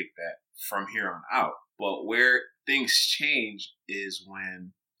to depict that from here on out. But where things change is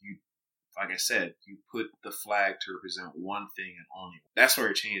when you, like I said, you put the flag to represent one thing and only. That's where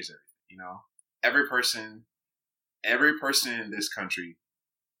it changes everything. Every person in this country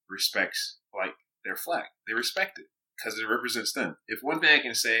respects their flag. They respect it because it represents them. If one thing I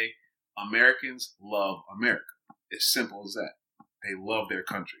can say, Americans love America. It's simple as that. They love their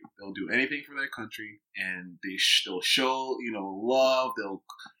country. They'll do anything for their country, and they'll show, love. They'll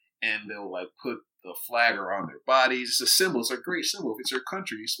put the flag around their bodies. It's a symbol. It's a great symbol. If it's your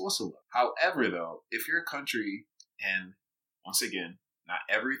country, you're supposed to love. However, though, if your country, and once again, not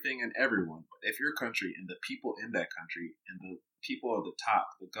everything and everyone, but if your country and the people in that country and the people at the top,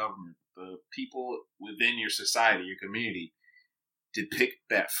 the government, the people within your society, your community, depict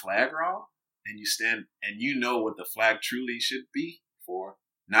that flag wrong, and you stand and what the flag truly should be for,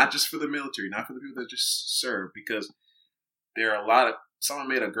 not just for the military, not for the people that just serve, because there are someone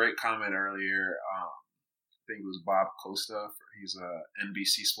made a great comment earlier. I think it was Bob Costa. He's a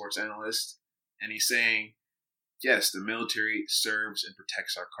NBC sports analyst, and he's saying, yes, the military serves and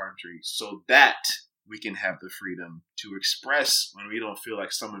protects our country so that we can have the freedom to express when we don't feel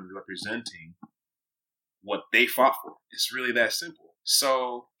like someone is representing what they fought for. It's really that simple.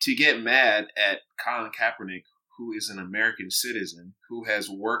 So to get mad at Colin Kaepernick, who is an American citizen, who has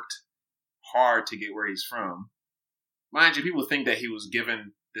worked hard to get where he's from, mind you, people think that he was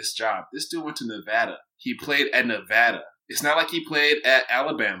given this job. This dude went to Nevada. He played at Nevada. It's not like he played at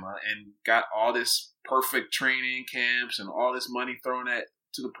Alabama and got all this perfect training camps and all this money thrown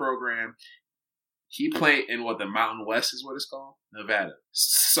to the program. He played in the Mountain West is what it's called? Nevada.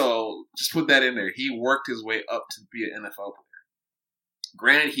 So just put that in there. He worked his way up to be an NFL player.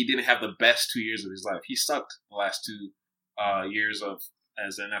 Granted, he didn't have the best 2 years of his life. He sucked the last 2 years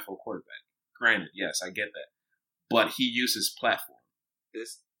as an NFL quarterback. Granted, yes, I get that. But he used his platform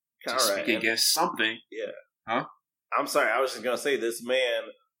to speak against something. Yeah. Huh? I'm sorry. I was just going to say, this man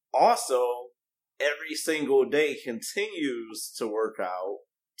also every single day continues to work out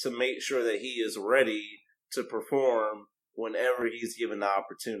to make sure that he is ready to perform whenever he's given the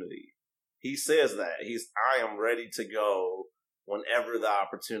opportunity. He says that. I am ready to go whenever the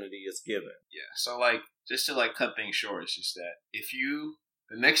opportunity is given. Yeah. So just to cut things short, it's just that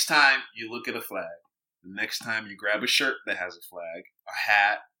the next time you look at a flag, the next time you grab a shirt that has a flag, a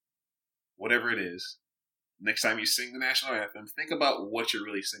hat, whatever it is, next time you sing the national anthem, think about what you're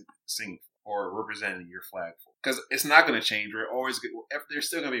really singing for or representing your flag for. Because it's not going to change. We're always there's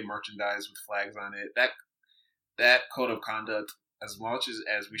still going to be merchandise with flags on it. That code of conduct, as much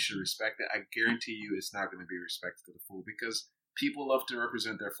as we should respect it, I guarantee you it's not going to be respected to the full, because people love to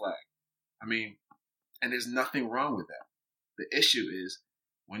represent their flag. I mean, and there's nothing wrong with that. The issue is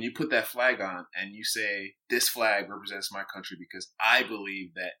when you put that flag on and you say, this flag represents my country because I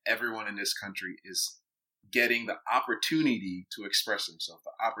believe that everyone in this country is getting the opportunity to express themselves,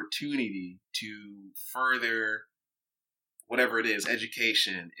 the opportunity to further whatever it is,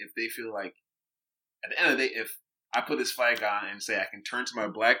 education. If they feel like, at the end of the day, if I put this flag on and say I can turn to my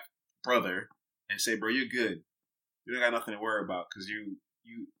black brother and say, bro, you're good. You don't got nothing to worry about because you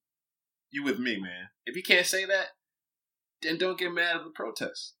with me, man. If you can't say that, then don't get mad at the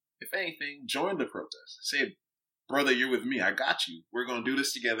protest. If anything, join the protest. Say, brother, you're with me. I got you. We're going to do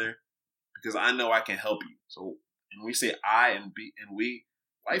this together because I know I can help you. So, and we say I and we,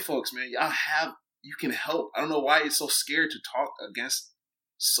 white folks, man, you can help. I don't know why you're so scared to talk against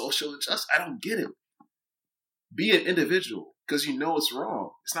social injustice. I don't get it. Be an individual because you know it's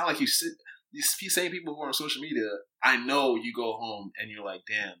wrong. It's not like you sit. These same people who are on social media, I know you go home and you're like,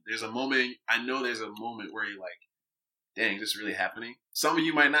 damn, I know there's a moment where you're like, dang, is this really happening? Some of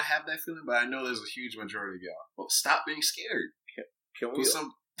you might not have that feeling, but I know there's a huge majority of y'all. But stop being scared. Can we? Put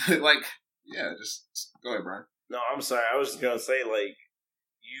some, like, yeah, just go ahead, Brian. No, I'm sorry. I was just going to say, like,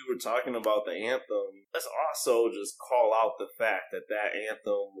 you were talking about the anthem. Let's also just call out the fact that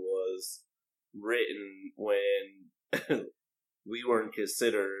anthem was written when we weren't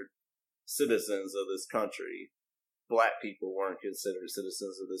considered citizens of this country. Black people weren't considered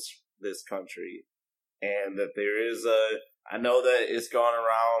citizens of this country. And that there is I know that it's gone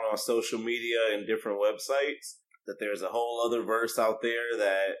around on social media and different websites, that there's a whole other verse out there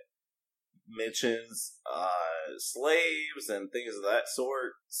that mentions slaves and things of that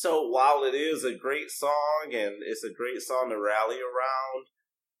sort. So while it is a great song and it's a great song to rally around,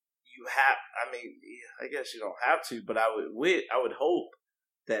 I guess you don't have to, but I would hope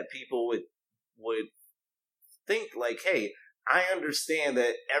that people would think like, hey, I understand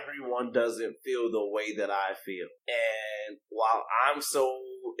that everyone doesn't feel the way that I feel. And while I'm so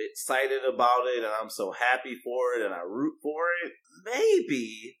excited about it and I'm so happy for it and I root for it,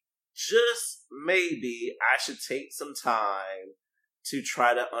 maybe, just maybe, I should take some time to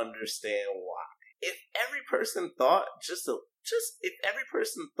try to understand why. If every person thought, if every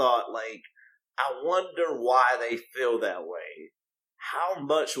person thought, like, I wonder why they feel that way, how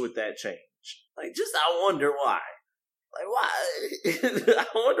much would that change? Like, just I wonder why. Like, why? I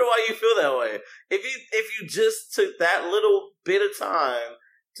wonder why you feel that way. If you just took that little bit of time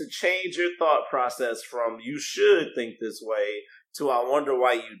to change your thought process from you should think this way to I wonder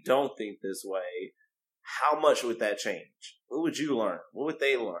why you don't think this way, how much would that change? What would you learn? What would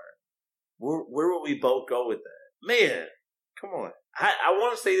they learn? Where would we both go with that? Man, come on. I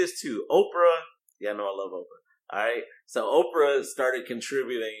want to say this too. Oprah, yeah, I know I love Oprah. All right. So Oprah started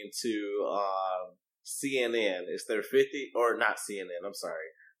contributing to CNN. It's their 60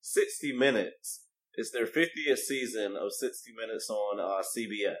 Minutes. It's their 50th season of 60 Minutes on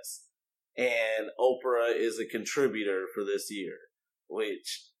CBS. And Oprah is a contributor for this year,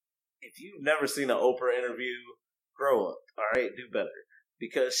 which, if you've never seen an Oprah interview, grow up, all right? Do better.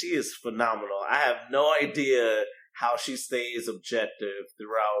 Because she is phenomenal. I have no idea how she stays objective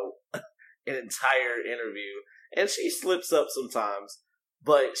throughout an entire interview. And she slips up sometimes.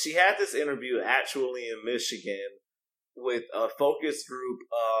 But she had this interview actually in Michigan with a focus group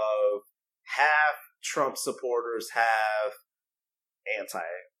of half Trump supporters, half anti-45.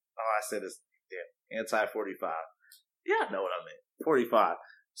 Yeah, I know what I meant. 45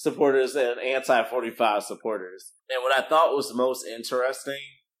 supporters and anti-45 supporters. And what I thought was most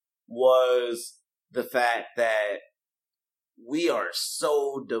interesting was the fact that we are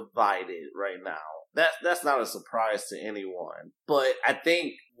so divided right now. That's not a surprise to anyone. But I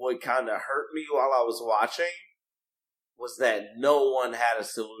think what kind of hurt me while I was watching was that no one had a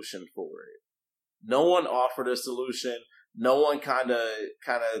solution for it. No one offered a solution. No one kind of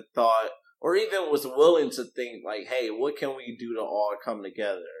thought, or even was willing to think like, hey, what can we do to all come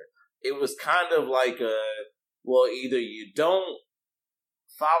together? It was kind of like well, either you don't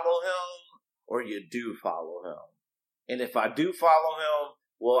follow him or you do follow him. And if I do follow him,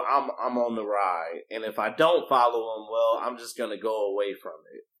 well, I'm on the ride. And if I don't follow him, well, I'm just going to go away from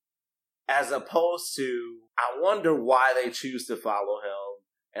it. As opposed to, I wonder why they choose to follow him,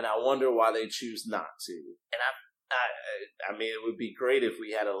 and I wonder why they choose not to. And I mean, it would be great if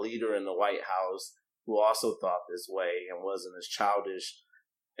we had a leader in the White House who also thought this way and wasn't as childish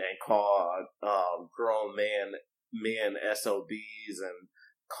and called grown men SOBs and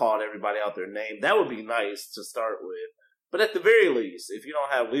called everybody out their name. That would be nice to start with. But at the very least, if you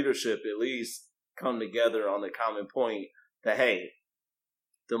don't have leadership, at least come together on the common point that, hey,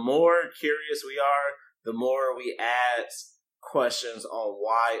 the more curious we are, the more we ask questions on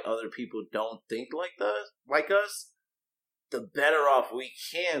why other people don't think like us, the better off we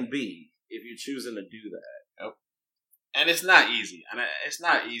can be if you're choosing to do that. Yep. And it's not easy. It's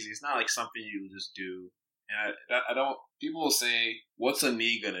not easy. It's not like something you just do. And I don't. People will say, "What's a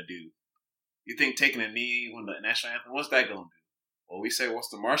knee gonna do?" You think taking a knee when the national anthem, what's that gonna do? Well, we say, what's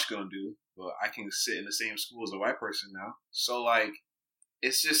the march gonna do? Well, I can sit in the same school as a white person now. So, like,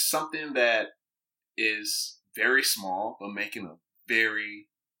 it's just something that is very small, but making a very,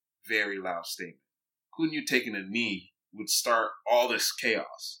 very loud statement. Who knew taking a knee would start all this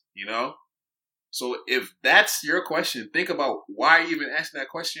chaos, you know? So if that's your question, think about why you even asking that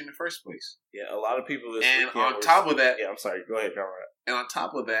question in the first place. Yeah, a lot of people... And on top of that... Yeah, I'm sorry. Go ahead, Conrad. And on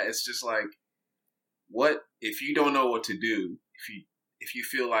top of that, it's just like, what if you don't know what to do? If you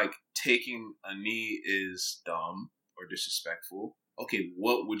feel like taking a knee is dumb or disrespectful, okay,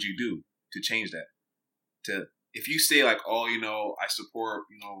 what would you do to change that? To if you say like, oh, I support,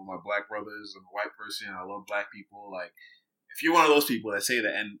 my black brothers, I'm a white person, I love black people, like, if you're one of those people that say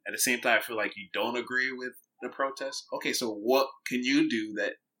that, and at the same time feel like you don't agree with the protest, okay, so what can you do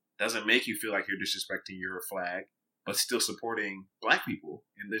that doesn't make you feel like you're disrespecting your flag, but still supporting black people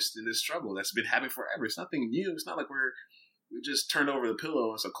in this struggle that's been happening forever? It's nothing new. It's not like we just turned over the pillow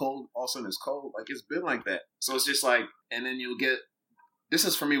and it's cold, all of a sudden it's cold. Like, it's been like that. So it's just like, and then you'll get, this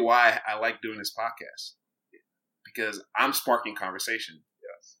is for me why I like doing this podcast. Because I'm sparking conversation.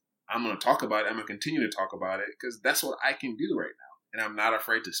 Yes. I'm going to talk about it. I'm going to continue to talk about it because that's what I can do right now. And I'm not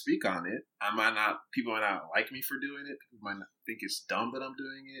afraid to speak on it. People might not like me for doing it. People might not think it's dumb that I'm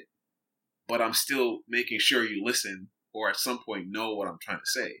doing it. But I'm still making sure you listen or at some point know what I'm trying to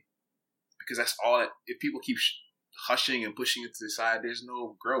say. Because that's all that, if people keep hushing and pushing it to the side, there's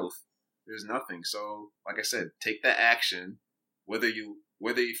no growth. There's nothing. So, like I said, take that action. Whether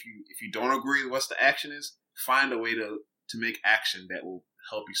if you don't agree with what the action is, find a way to make action that will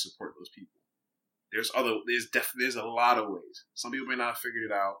help you support those people. There's a lot of ways. Some people may not have figured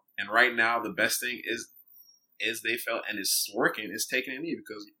it out. And right now, the best thing is they felt, and it's working, is taking a knee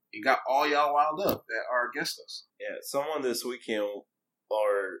because it got all y'all wild up that are against us. Yeah, someone this weekend,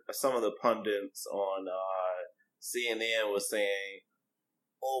 or some of the pundits on CNN was saying,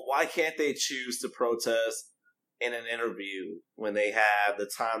 well, why can't they choose to protest in an interview when they have the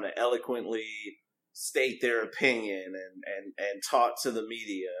time to eloquently state their opinion and talk to the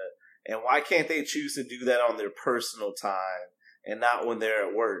media? And why can't they choose to do that on their personal time and not when they're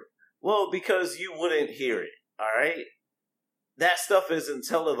at work? Well, because you wouldn't hear it, all right? That stuff isn't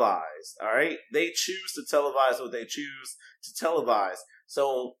televised, all right? They choose to televise what they choose to televise.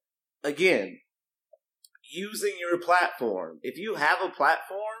 So, again, using your platform. If you have a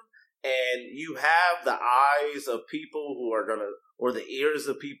platform and you have the eyes of people who are going to, or the ears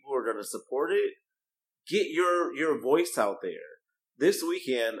of people who are going to support it, get your voice out there. This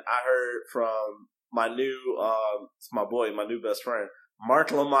weekend, I heard from my new, my new best friend,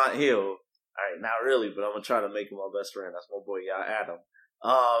 Mark Lamont Hill. All right, not really, but I'm going to try to make him my best friend. That's my boy, Adam.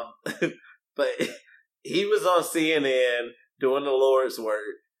 But he was on CNN doing the Lord's work,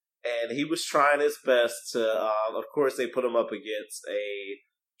 and he was trying his best to, of course, they put him up against a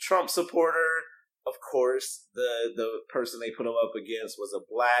Trump supporter. Of course, the person they put him up against was a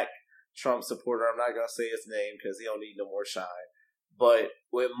black Trump supporter. I'm not going to say his name because he don't need no more shine. But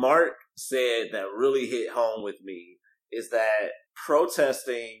what Mark said that really hit home with me is that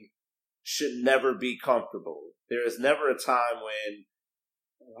protesting should never be comfortable. There is never a time when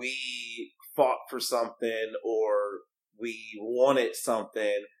we fought for something or we wanted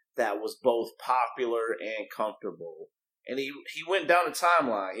something that was both popular and comfortable. And he went down the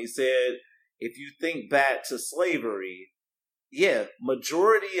timeline. He said, if you think back to slavery, yeah,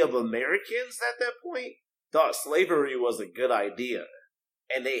 majority of Americans at that point thought slavery was a good idea.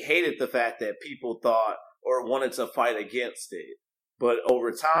 And they hated the fact that people thought or wanted to fight against it. But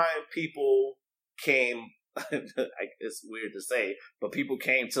over time, people came, it's weird to say, but people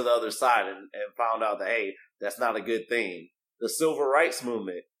came to the other side and found out that, hey, that's not a good thing. The civil rights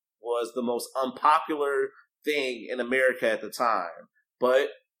movement was the most unpopular thing in America at the time. But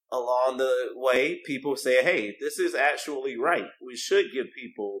along the way, people say, hey, this is actually right. We should give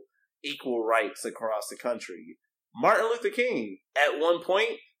people equal rights across the country. Martin Luther King, at one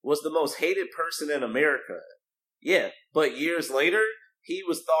point, was the most hated person in America. Yeah, but years later, he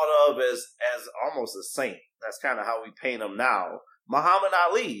was thought of as almost a saint. That's kind of how we paint him now. Muhammad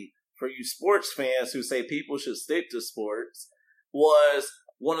Ali, for you sports fans who say people should stick to sports, was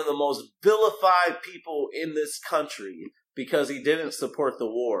one of the most vilified people in this country because he didn't support the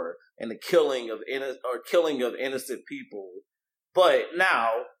war and the killing of innocent people. But now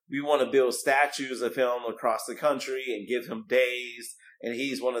we want to build statues of him across the country and give him days, and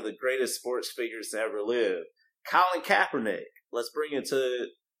he's one of the greatest sports figures to ever live. Colin Kaepernick, let's bring it to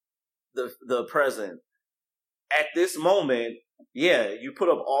the present. At this moment, yeah, you put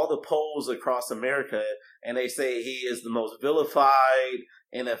up all the polls across America, and they say he is the most vilified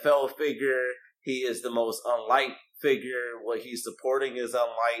NFL figure. He is the most unliked figure. What he's supporting is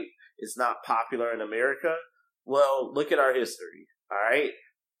unliked. It's not popular in America. Well, look at our history, all right?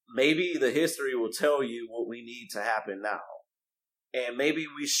 Maybe the history will tell you what we need to happen now. And maybe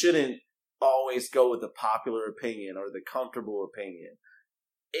we shouldn't always go with the popular opinion or the comfortable opinion.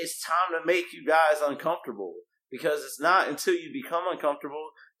 It's time to make you guys uncomfortable, because it's not until you become uncomfortable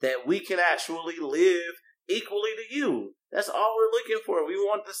that we can actually live equally to you. That's all we're looking for. We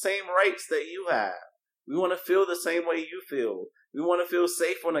want the same rights that you have. We want to feel the same way you feel. We want to feel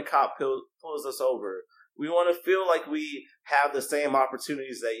safe when a cop pulls us over. We want to feel like we have the same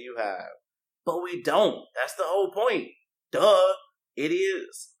opportunities that you have. But we don't. That's the whole point. Duh.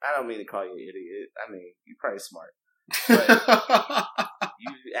 Idiots. I don't mean to call you an idiot. I mean, you're probably smart. But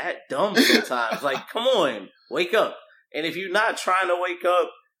you act dumb sometimes. Like, come on, wake up. And if you're not trying to wake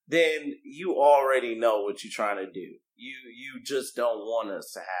up, then you already know what you're trying to do. You just don't want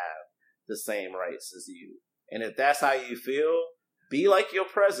us to have the same rights as you. And if that's how you feel, be like your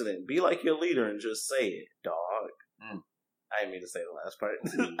president. Be like your leader and just say it, dog. I didn't mean to say the last part.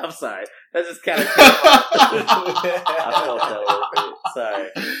 I'm sorry. That just kind of I felt that a little bit. Sorry.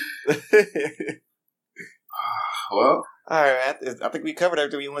 Well, all right. I think we covered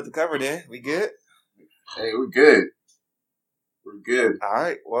everything we wanted to cover then. We good? Hey, we're good. We're good. All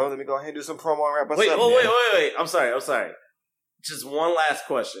right. Well, let me go ahead and do some promo and wrap us Wait, up. wait. I'm sorry. Just one last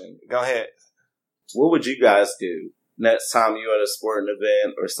question. Go ahead. What would you guys do next time you're at a sporting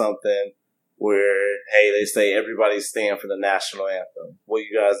event or something where, hey, they say everybody stand for the national anthem? What are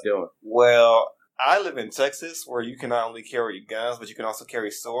you guys doing? Well, I live in Texas where you can not only carry guns, but you can also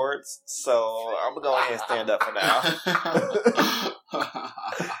carry swords. So I'm going to go ahead and stand up for now.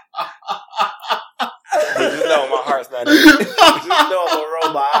 Just know my heart's not in it. Just know I'm going to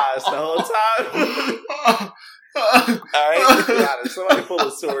roll my eyes the whole time. All right? God, if somebody pull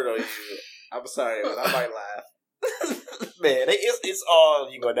a sword on you, I'm sorry, but I might laugh. Man, it's all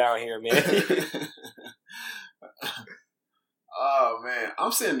you go down here, man. Oh, man.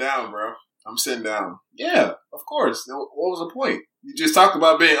 I'm sitting down, bro. I'm sitting down. Yeah, of course. What was the point? You just talked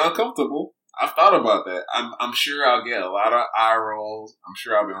about being uncomfortable. I've thought about that. I'm sure I'll get a lot of eye rolls. I'm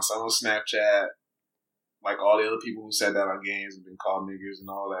sure I'll be on someone's Snapchat. Like all the other people who said that on games and been called niggers and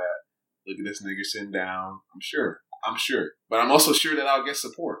all that. Look at this nigger sitting down. I'm sure. But I'm also sure that I'll get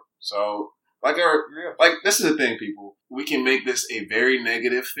support. So, like this is the thing, people. We can make this a very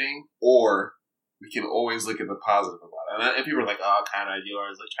negative thing, or we can always look at the positive about it. And people are like, oh, kind of, you're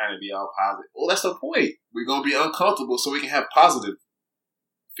always trying to be all positive. Well, that's the point. We're going to be uncomfortable so we can have positive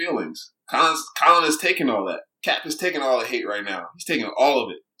feelings. Colin is taking all that. Cap is taking all the hate right now. He's taking all of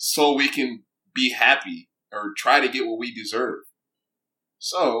it so we can be happy or try to get what we deserve.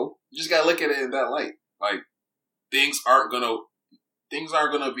 So, you just got to look at it in that light. Like, things aren't going to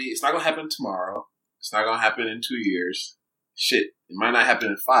be, it's not going to happen tomorrow. It's not going to happen in 2 years. Shit, it might not happen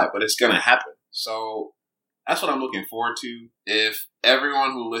in 5, but it's going to happen. So, that's what I'm looking forward to. If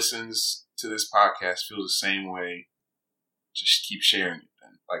everyone who listens to this podcast feels the same way, just keep sharing it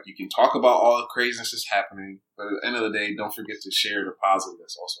then. Like, you can talk about all the craziness that's happening, but at the end of the day, don't forget to share the positive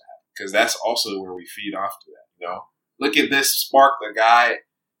that's also happening. Because that's also where we feed off to that, you know? Look at this spark, the guy,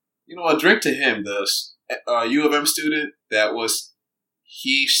 you know, a drink to him, the U of M student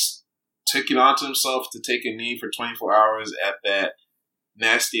he took it onto himself to take a knee for 24 hours at that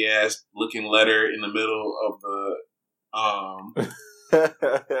nasty ass looking letter in the middle of the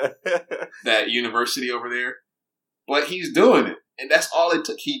that university over there. But he's doing it, and that's all it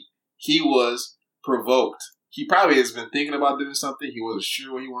took. He was provoked. He probably has been thinking about doing something. He wasn't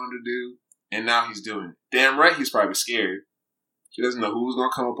sure what he wanted to do, and now he's doing it. Damn right, he's probably scared. He doesn't know who's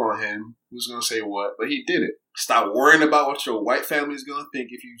gonna come up on him, who's gonna say what, but he did it. Stop worrying about what your white family is gonna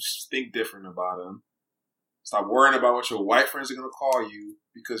think if you think different about them. Stop worrying about what your white friends are gonna call you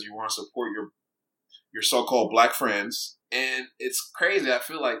because you want to support your so-called black friends. And it's crazy. I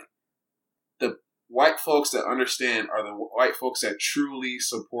feel like the white folks that understand are the white folks that truly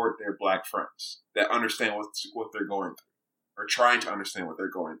support their black friends, that understand what they're going through, or trying to understand what they're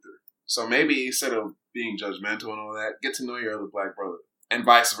going through. So maybe instead of being judgmental and all that, get to know your other black brother, and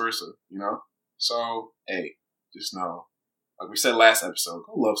vice versa, you know? So, hey, just know, like we said last episode,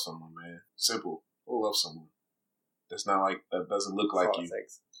 go love someone, man. Simple. Go love someone. That's not like, that doesn't look like you.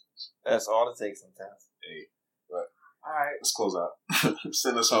 That's all it takes sometimes. Hey, but all right, let's close out.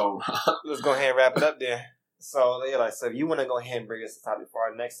 Send us home. Let's go ahead and wrap it up then. So, so if you want to go ahead and bring us a topic for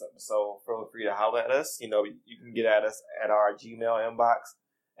our next episode, feel free to holler at us. You know, you can get at us at our Gmail inbox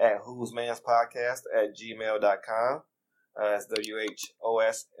at whosmans@gmail.com. It's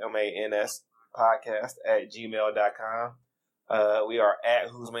WHOSMANS podcast at gmail.com. We are at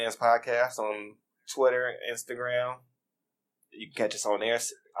Whosmans Podcast on Twitter, Instagram. You can catch us on there.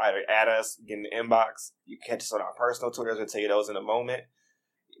 Either add us, get in the inbox. You can catch us on our personal Twitters. We'll tell you those in a moment.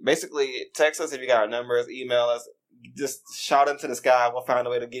 Basically, text us if you got our numbers. Email us. Just shout into the sky. We'll find a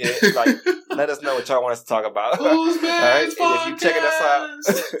way to get it. Like, let us know what y'all want us to talk about. Whosmans all right? And if you checking us out,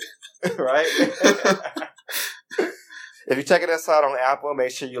 right? If you're checking us out on Apple,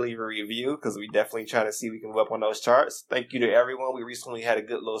 make sure you leave a review because we definitely trying to see if we can move up on those charts. Thank you to everyone. We recently had a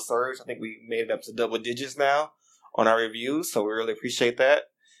good little surge. I think we made it up to double digits now on our reviews, so we really appreciate that.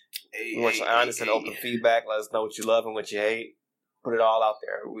 We want some honest and open feedback. Let us know what you love and what you hate. put it all out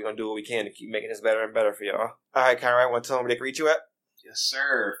there. We're going to do what we can to keep making this better and better for y'all. All right, Conrad, want to tell them where they can reach you at? Yes,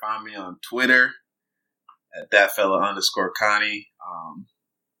 sir. Find me on Twitter at thatfella_Connie.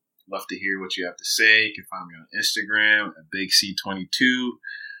 Love to hear what you have to say. You can find me on Instagram at BigC22.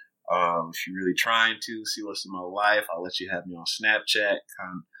 If you're really trying to see what's in my life, I'll let you have me on Snapchat,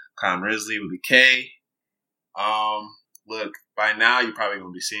 Con Risley with a K. Look, by now you're probably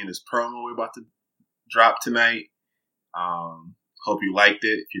going to be seeing this promo we're about to drop tonight. Hope you liked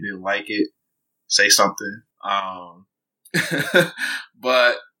it. If you didn't like it, say something.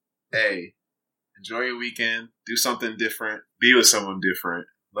 But hey, enjoy your weekend. Do something different. Be with someone different.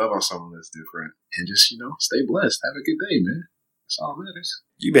 Love on someone that's different. And just, stay blessed. Have a good day, man. That's all that matters.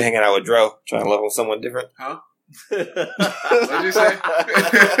 You been hanging out with Dro, trying to love on someone different? Huh? What'd you say?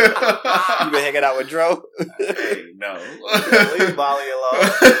 You been hanging out with Dro? Hey, no. Leave Molly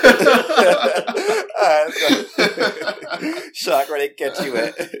alone. Shock, where they catch you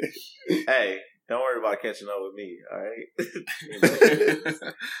at? Hey, don't worry about catching up with me, all right?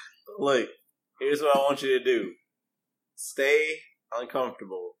 Look, here's what I want you to do. Stay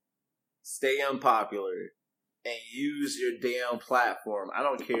uncomfortable. Stay unpopular. And use your damn platform. I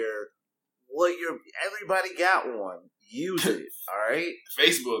don't care what everybody got one. Use it, all right?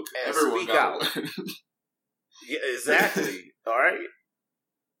 Facebook. And Everyone speak got out. one. Yeah, exactly. All right?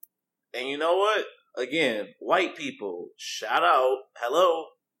 And you know what? Again, white people, shout out. Hello.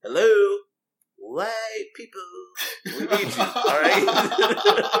 White people. We need you, all right?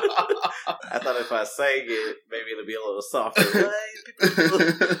 I thought if I sang it, maybe it'll be a little softer. White people.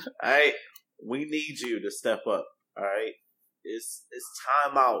 All right? We need you to step up, all right? It's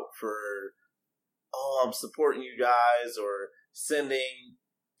time out for, I'm supporting you guys, or sending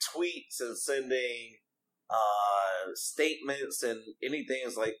tweets and sending statements and anything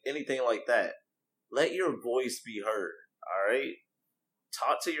like that. Let your voice be heard, all right?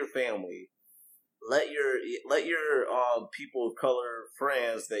 Talk to your family. Let your people of color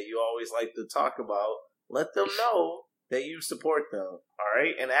friends that you always like to talk about, let them know that you support them, all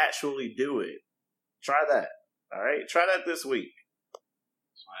right? And actually do it. Try that, all right? Try that this week.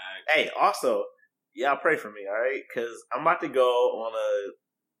 Hey, also, y'all pray for me, all right? Because I'm about to go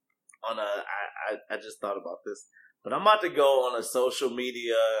I just thought about this, but I'm about to go on a social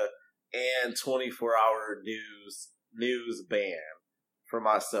media and 24-hour news ban for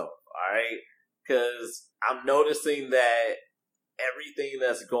myself, all right? Because I'm noticing that everything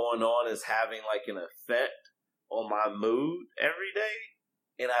that's going on is having like an effect on my mood every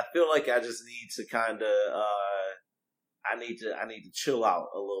day, and I feel like I just need to kind of I need to chill out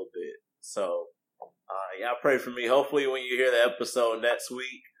a little bit. So y'all pray for me. Hopefully when you hear the episode next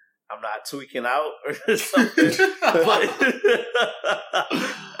week, I'm not tweaking out or something.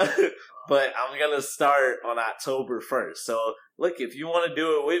 But I'm gonna start on October 1st. So look, if you want to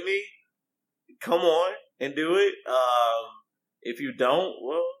do it with me, come on and do it. If you don't,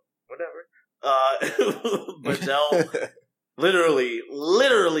 well, whatever. But don't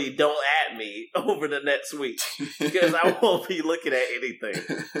literally don't at me over the next week, because I won't be looking at anything.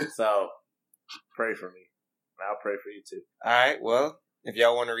 So pray for me. I'll pray for you too. All right, well, if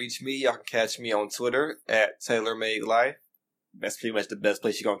y'all want to reach me, y'all can catch me on Twitter at TaylorMadeLife. That's pretty much the best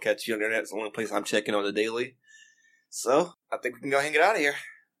place you're going to catch me on the internet. It's the only place I'm checking on the daily. So, I think we can go ahead and get out of here.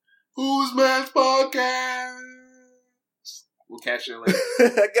 Who's Man's Podcast? We'll catch you later.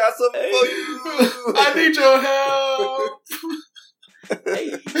 I got something for you. I need your help.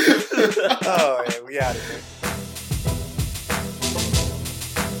 Oh, yeah, we out of here.